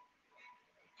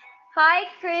 Hi,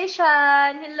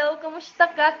 Krishan! Hello,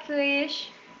 kamusta ka, Krish?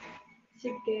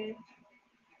 Sige.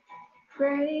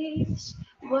 Grace,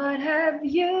 what have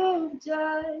you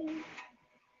done?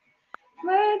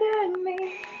 Murdered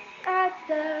me at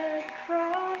the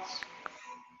cross.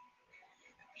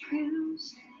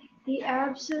 Cruise the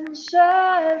absence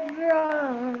of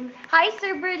wrong. Hi,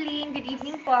 Sir Berlin. Good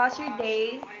evening po. How's your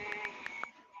day?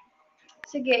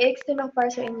 Sige, extend ako para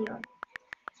sa inyo.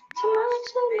 Too much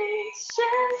to make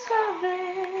sense of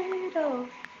it all.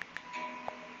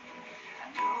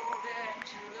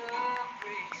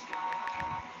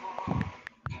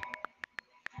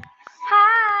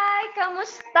 Hi,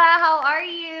 kamusta? How are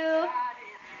you?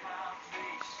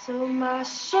 So my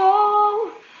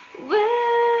soul will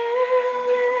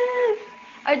live.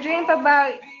 I dream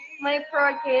about my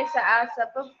fraud kayo sa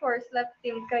ASAP. Of course, left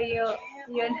team kayo.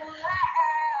 Yun.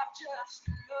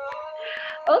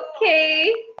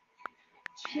 Okay.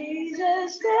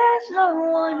 Jesus, there's no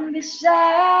one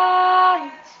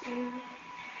besides you.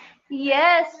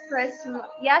 Yes, Pressman.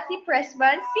 Yasi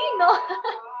Pressman. Sino?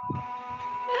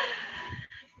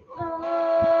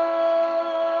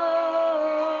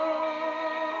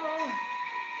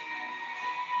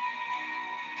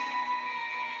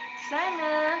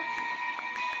 Sana.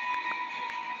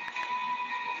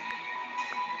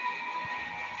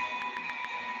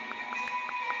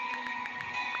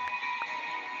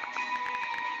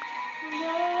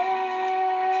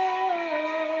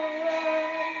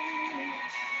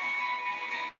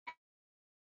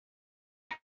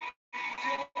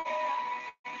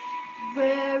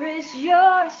 Where is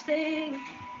your sting?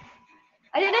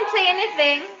 I didn't say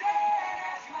anything.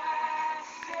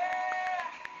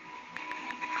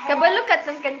 Kabalo ka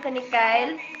ng kanta ni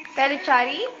Kyle? Kyle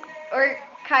Chari? Or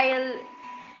Kyle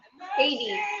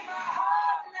KD?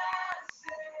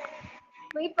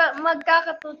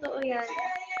 Magkakatotoo yan.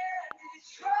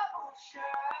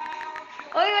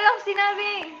 Oy, wala akong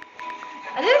sinabi.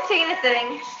 I didn't say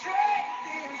anything.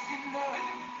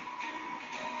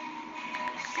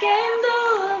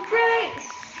 Scandal of grace,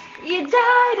 you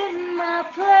died in my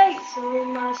place, so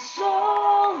my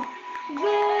soul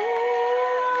will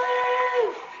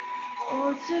live.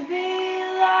 Oh, to be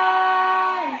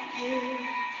like you,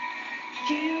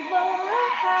 give all I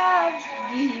have,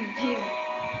 give you.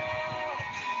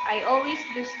 I always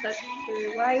do stutter.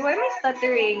 Why am I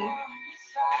stuttering?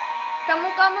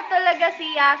 Kamukha mo talaga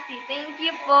si Yasi. Thank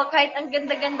you po. Kahit ang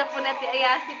ganda-ganda po natin ay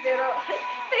Yasi, pero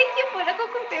thank you po.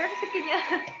 Nako-compare ko sa kanya.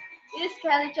 Yes,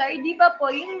 Kelly Chari. Di ba po?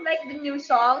 Yung like the new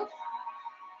song?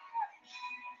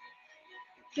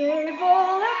 Gave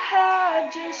all I had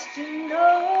just to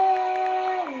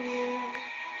know you.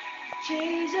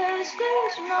 Jesus,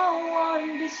 there's no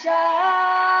one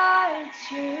besides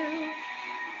you.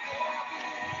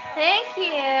 Thank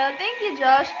you,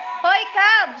 Josh. Hoy,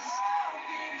 Cubs!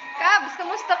 Cubs,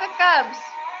 kamusta ka, Cubs?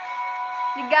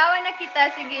 Ligawan na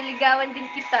kita. Sige, ligawan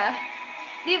din kita.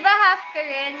 Di ba half ka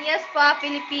rin? Yes po,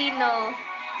 Filipino.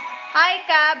 Hi,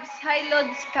 Cubs. Hi,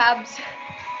 Lods Cubs.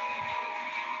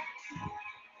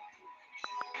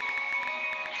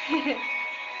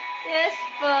 Yes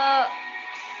po.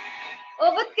 Oh,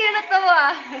 ba't kayo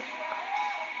natawa?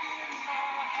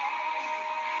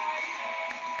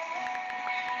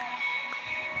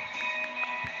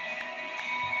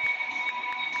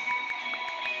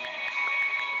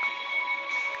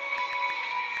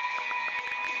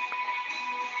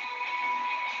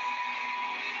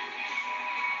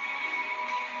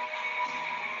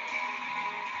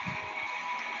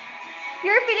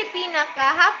 You're Filipina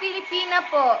ka? Half Filipina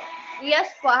po.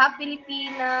 Yes po, half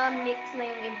Filipina, mix na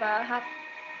yung iba. Half,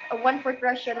 one for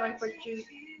Russian, one for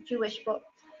Jewish po.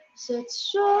 So it's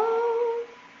so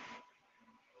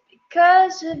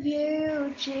because of you,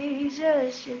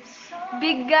 Jesus. It's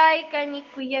bigay ka ni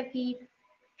Kuya Vito.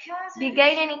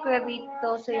 Bigay na ni Kuya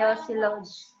Vito sa'yo si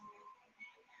Lods.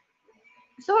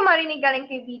 Gusto mo marinig galing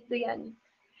kay Vito yan.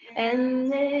 And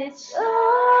it's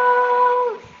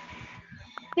all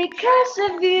because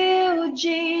of you,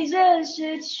 Jesus,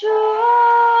 it's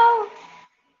true.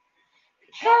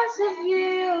 Because of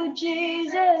you,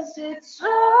 Jesus, it's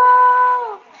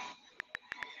true.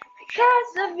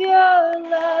 Because of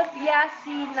your love,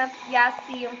 Yasi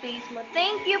yung face mo.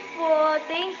 Thank you po,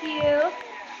 thank you.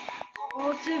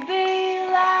 Oh, to be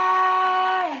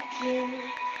like you,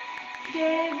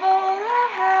 gave all I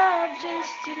have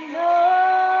just to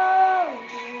know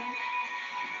you.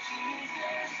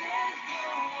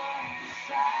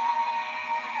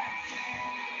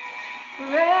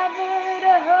 Forever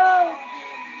to hope.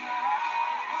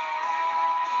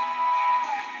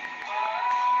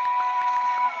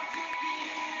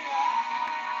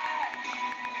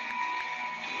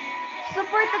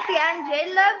 Support Ate Anji.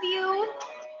 I love you.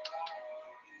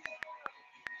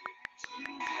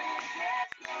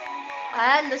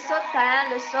 Lusot ha,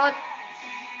 lusot.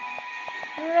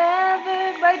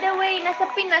 Forever. By the way, nasa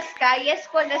Pinas ka? Yes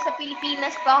po, nasa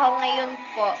Pilipinas pa ako ngayon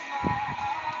po.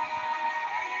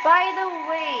 By the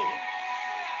way,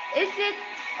 is it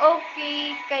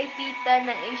okay kay tita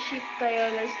na i-ship kayo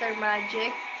ng Star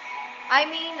Magic? I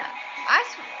mean,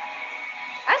 ask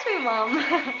my mom.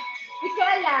 Hindi ko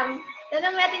alam.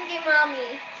 Tanong natin kay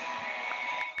mommy.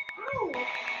 Oh.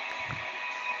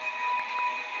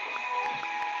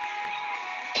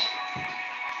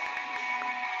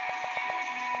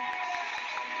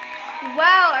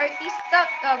 Wow, artista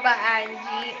ka ba,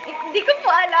 Angie? Hindi ko po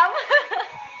alam.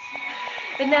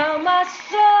 Now my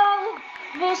soul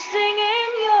will sing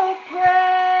in your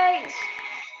praise.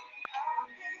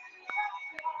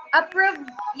 Approve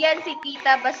yan si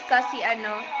tita, basta si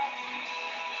ano.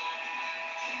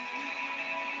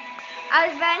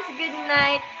 Advance good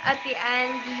night, Ate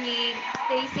Angie.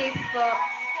 Stay safe po.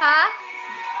 Ha?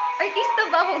 Artista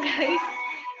ba ako, guys?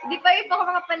 Hindi pa rin po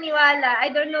ako makapaniwala. I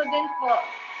don't know din po.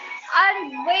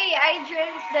 And wait, I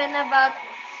dreamt then about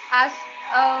us,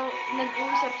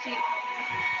 nag-usap si...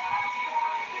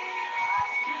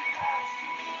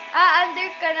 under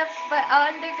ka na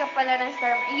under ka pala ng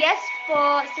Star. Yes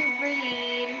po, Sir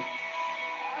Berlin.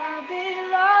 I'll be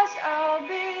lost, I'll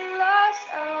be lost,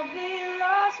 I'll be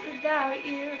lost without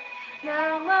you.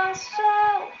 Now my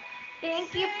soul,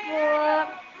 thank you for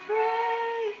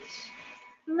praise.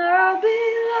 I'll be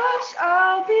lost,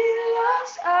 I'll be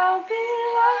lost, I'll be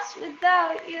lost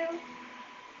without you,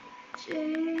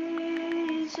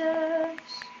 Jesus.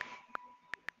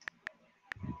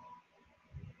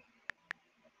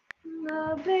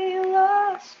 I'll be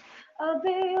lost, I'll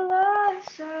be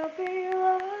lost, I'll be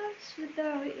lost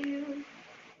without you.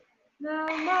 Now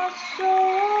my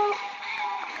soul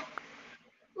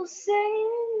will sing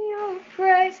your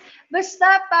praise.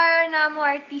 Basta para na mo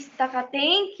artista ka.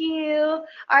 Thank you.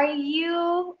 Are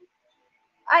you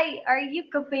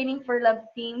campaigning for Love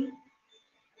Team?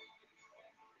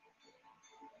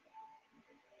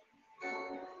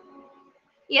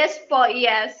 Yes po,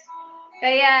 yes.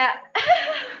 Kaya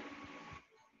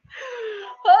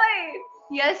hoy!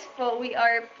 Yes po, we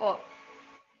are po.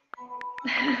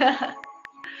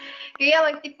 Kaya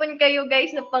magtipon kayo guys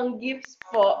na pang gifts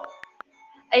po.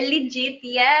 Ay legit,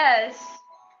 yes.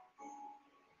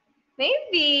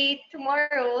 Maybe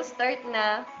tomorrow start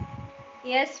na.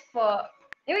 Yes po.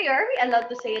 Are we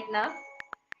allowed to say it now?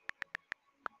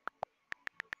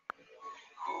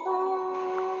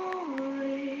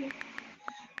 Holy.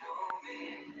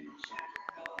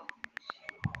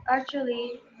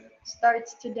 Actually,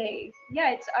 starts today.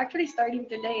 Yeah, it's actually starting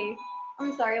today.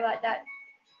 I'm sorry about that.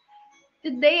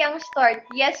 Today ang start.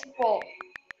 Yes po.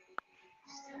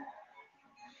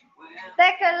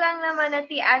 Teka lang naman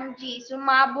Ate Anji,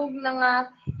 sumabog na nga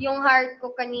yung heart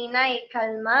ko kanina eh.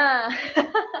 Kalma.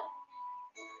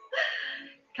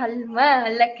 Kalma,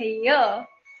 hala kayo.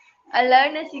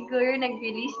 Alam na siguro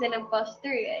nag-release na ng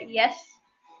poster eh. Yes.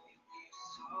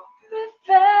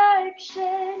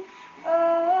 Reflection.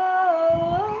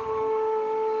 Oh.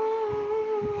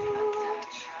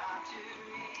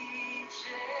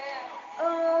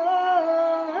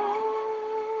 Oh.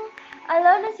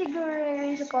 Alam na siguro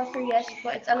nag-release sa poster. Yes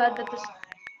po. It's allowed to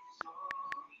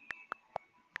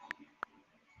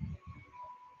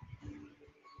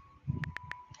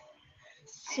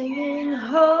singing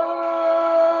holy,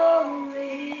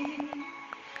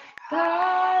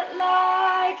 God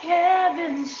like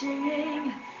heaven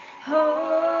singing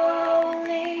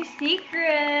holy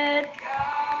secret.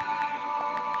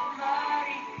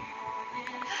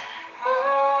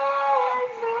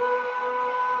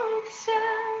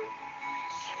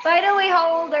 By the way,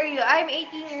 how old are you? I'm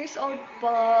 18 years old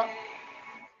po.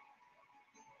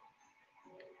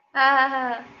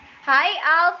 Hi,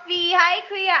 Alfie. Hi,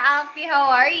 Kuya Alfie. How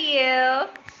are you?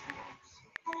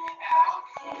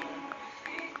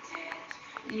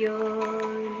 Your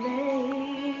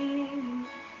name.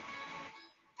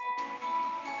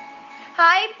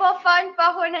 Hi po, fan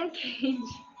pa ako ng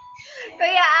cage.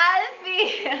 Kuya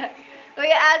Alfie.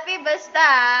 Kuya Alfie,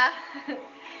 basta.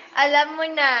 Alam mo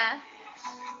na.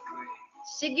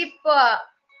 Sige po.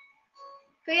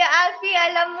 Kuya Alfie,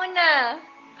 alam mo na.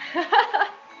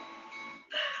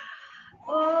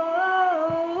 Oh,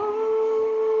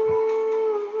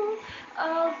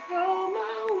 I'll throw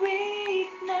my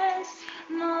weakness.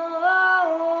 No.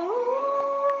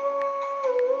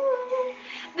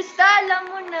 Basta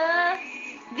alam mo na.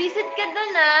 Visit ka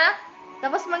doon ah.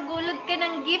 Tapos magulog ka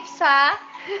ng gifts ha.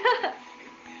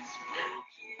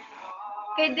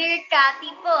 Kay Dear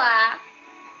Cathy po ah.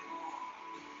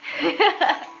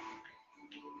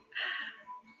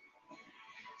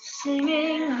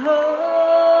 Singing ho.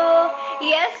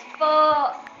 Yes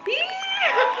po.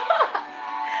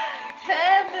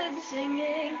 Heaven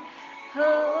singing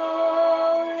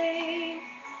holy.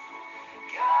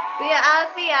 Kuya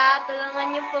Alfie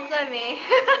tulungan niyo po kami.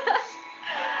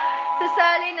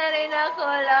 Sasali na rin ako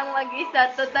lang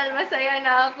mag-isa. Total masaya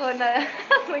na ako na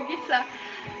mag-isa.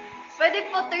 Pwede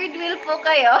po third wheel po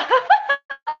kayo.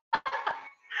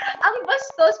 Ang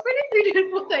bastos, pwede third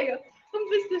wheel po kayo. Ang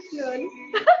bastos nun.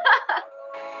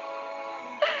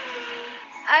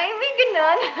 Ay, may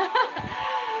ganun.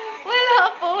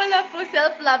 Wala po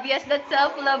self-love. Yes, that's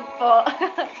self-love po.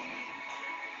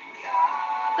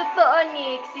 Totoo,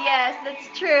 Nix. Yes, that's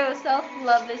true.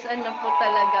 Self-love is ano po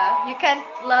talaga. You can't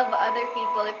love other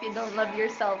people if you don't love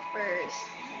yourself first.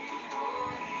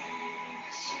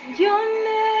 Your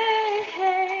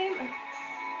name.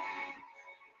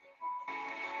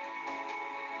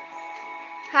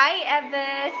 Hi,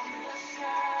 Evis.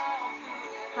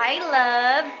 Hi,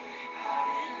 love.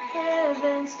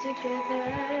 Heavens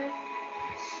together.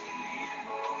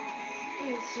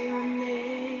 It's your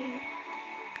name.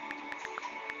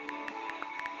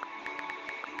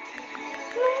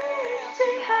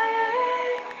 Lifting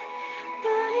higher,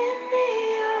 but in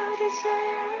me your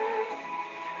desire.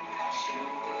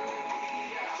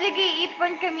 Sige,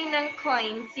 ipon kami ng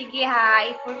coins. Sige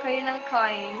ha, ipon kayo ng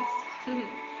coins.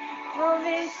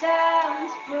 Holy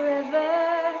sounds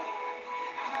forever.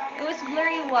 It was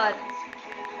blurry what?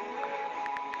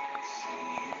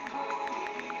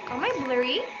 Am I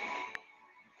blurry?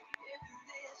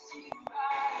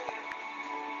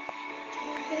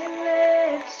 It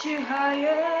lifts you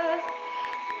higher,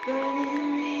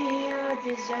 burning me your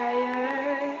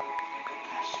desire.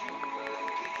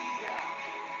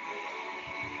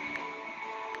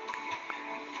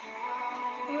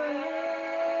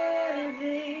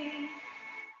 Worthy,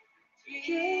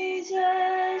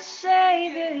 Jesus,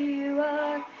 Savior you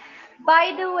are.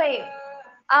 By the way,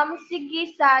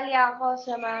 sige, sali ako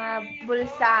sa mga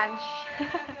bulsan.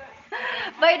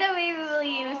 By the way, we will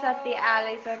use Ate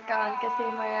Alice's account kasi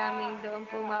maraming doon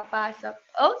pumapasok.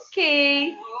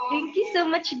 Okay. Thank you so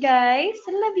much, guys.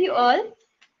 I love you all.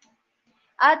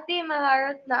 Ate,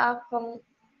 maharot na ako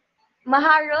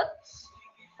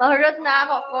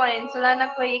coins. Wala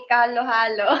na ko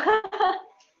ikalo-halo.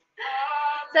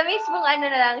 Sa mismong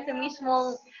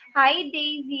Hi,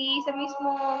 Daisy. Sa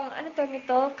mismong, ano to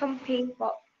nito? Campaign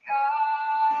po.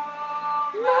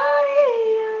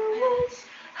 Maria was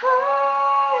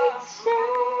heart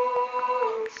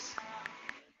sounds.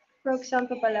 Broke sound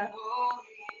pa pala.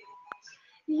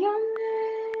 Young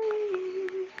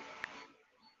name.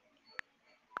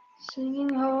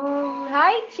 Singing home.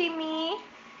 Hi, Chimmy.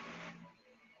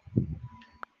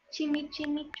 Chimmy,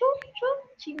 chimmy, choo, choo.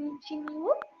 Chimmy, chimmy,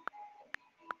 whoop.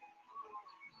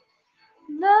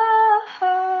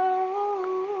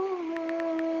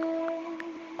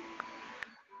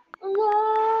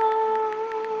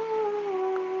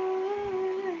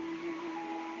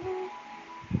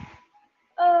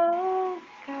 Oh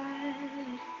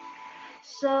God.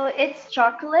 So it's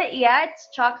chocolate. Yeah, it's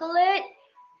chocolate,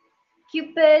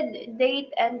 Cupid,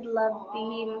 date, and love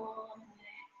theme.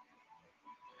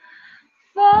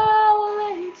 Fall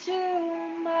into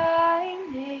my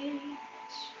name.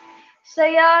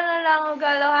 Saya na lang og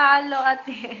halo-halo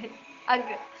atin.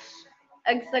 Ag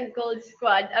sa Gold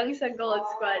Squad. Ang sa Gold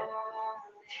Squad.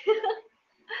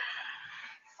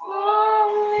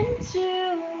 Fall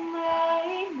into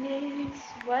my knees.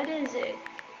 What is it?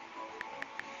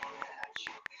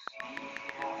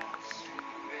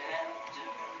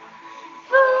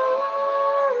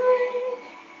 Falling.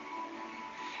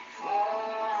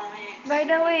 By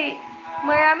the way,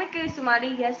 marami kayo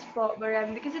sumali. Yes po,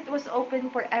 marami. Because it was open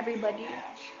for everybody.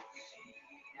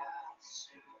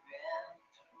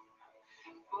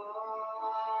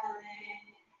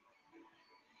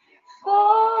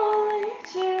 Fall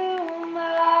into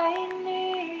my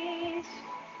knees.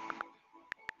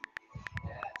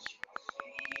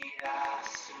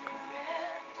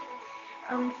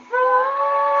 I'm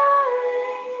falling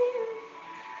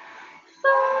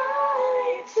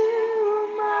to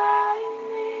my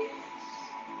knees.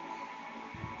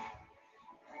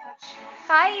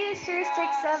 Hi, user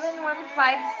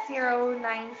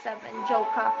 6715097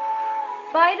 Joka.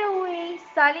 By the way,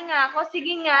 sali nga ako.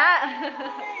 Sige nga.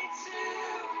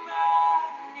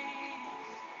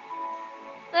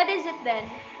 What is it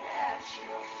then?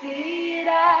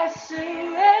 Feet I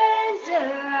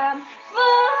surrender.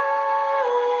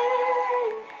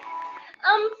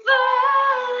 I'm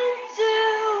falling to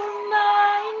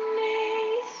my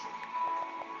knees.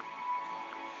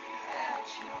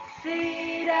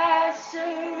 Feet I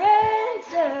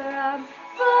surrender. I'm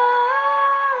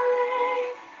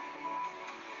falling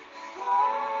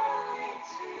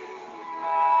to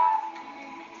my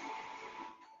knees.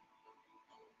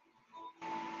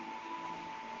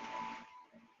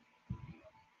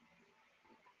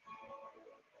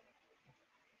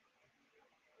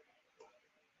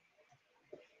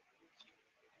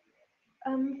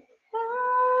 I'm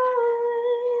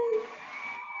falling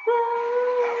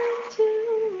to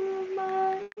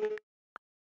my knees.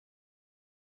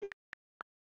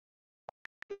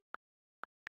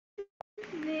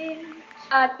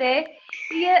 Ate,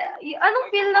 anong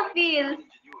feel na feel?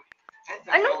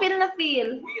 Anong feel na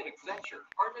feel?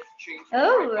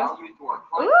 Oh.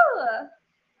 Ooh.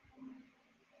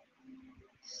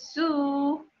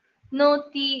 Sue, no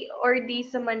T or D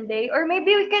sa Monday. Or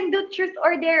maybe we can do truth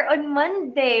or dare on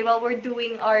Monday while we're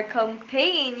doing our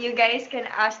campaign. You guys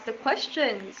can ask the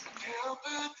questions.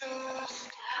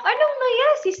 I don't know.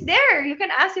 Yes, he's there. You can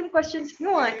ask him questions if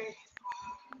you want.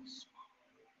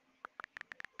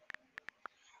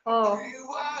 Oh.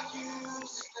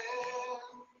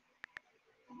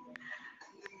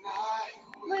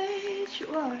 Which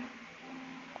one?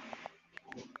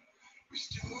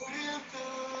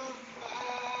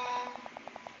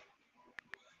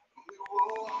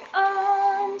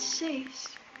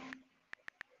 Unsafe.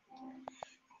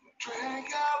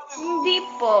 Hindi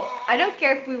po. I don't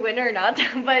care if we win or not,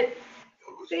 but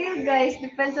so you guys,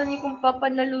 depends on you kung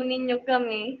papanalunin nyo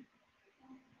kami.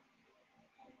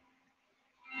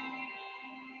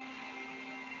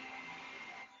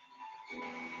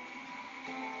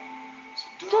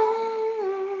 Don't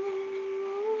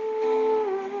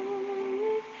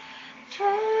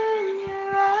turn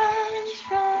your eyes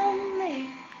from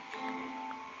me.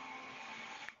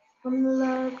 From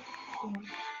love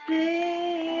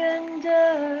be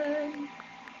undone.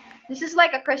 This is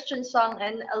like a Christian song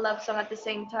and a love song at the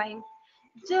same time.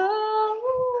 Don't.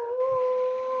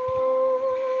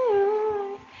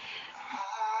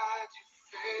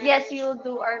 Yes, we will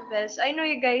do our best. I know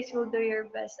you guys will do your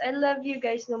best. I love you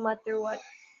guys no matter what.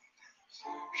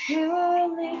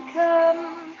 Surely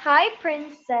come. Hi,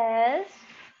 princess.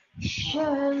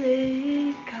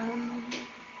 Surely come.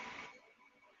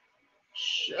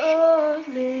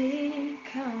 Surely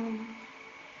come.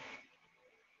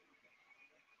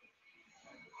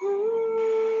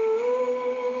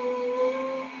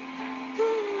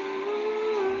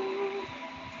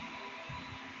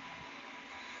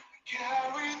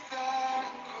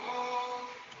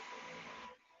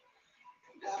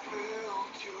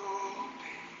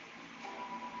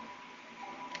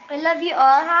 I love you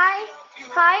all. Hi.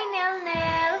 Hi, Nel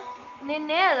Nel.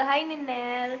 Ninel. Hi,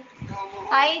 Ninel.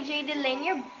 Hi, Jade Lane.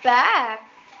 You're back.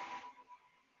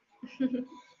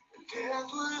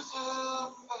 Death was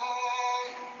a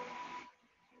fight.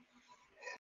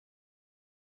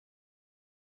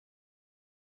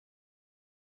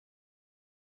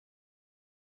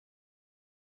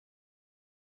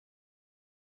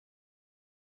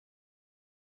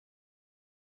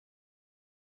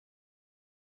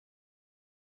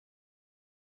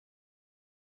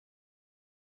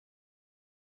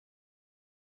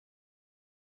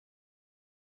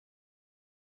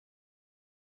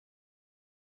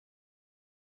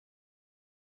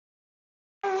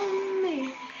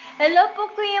 Hello po,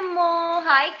 Kuya Mo.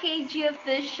 Hi, KG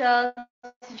Official.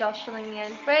 Si Josh lang yan.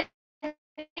 Pwede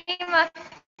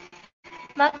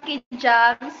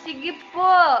makijam. Sige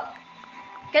po.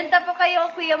 Kanta po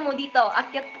kayo, Kuya Mo, dito.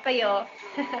 Akyat po kayo.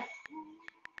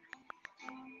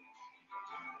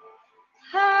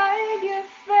 Hide your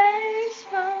face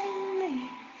from me.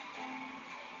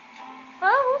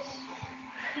 Oh,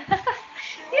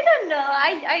 you don't know.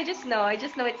 I just know. I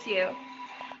just know it's you.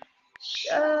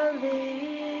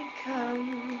 Surely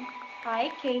come. Hi,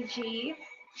 KG.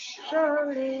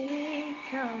 Surely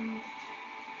come.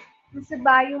 Nasa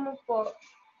bio mo po.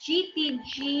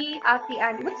 GTG Ate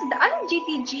Andy. What's the, anong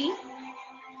GTG?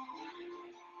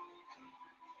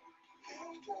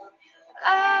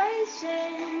 I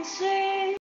sense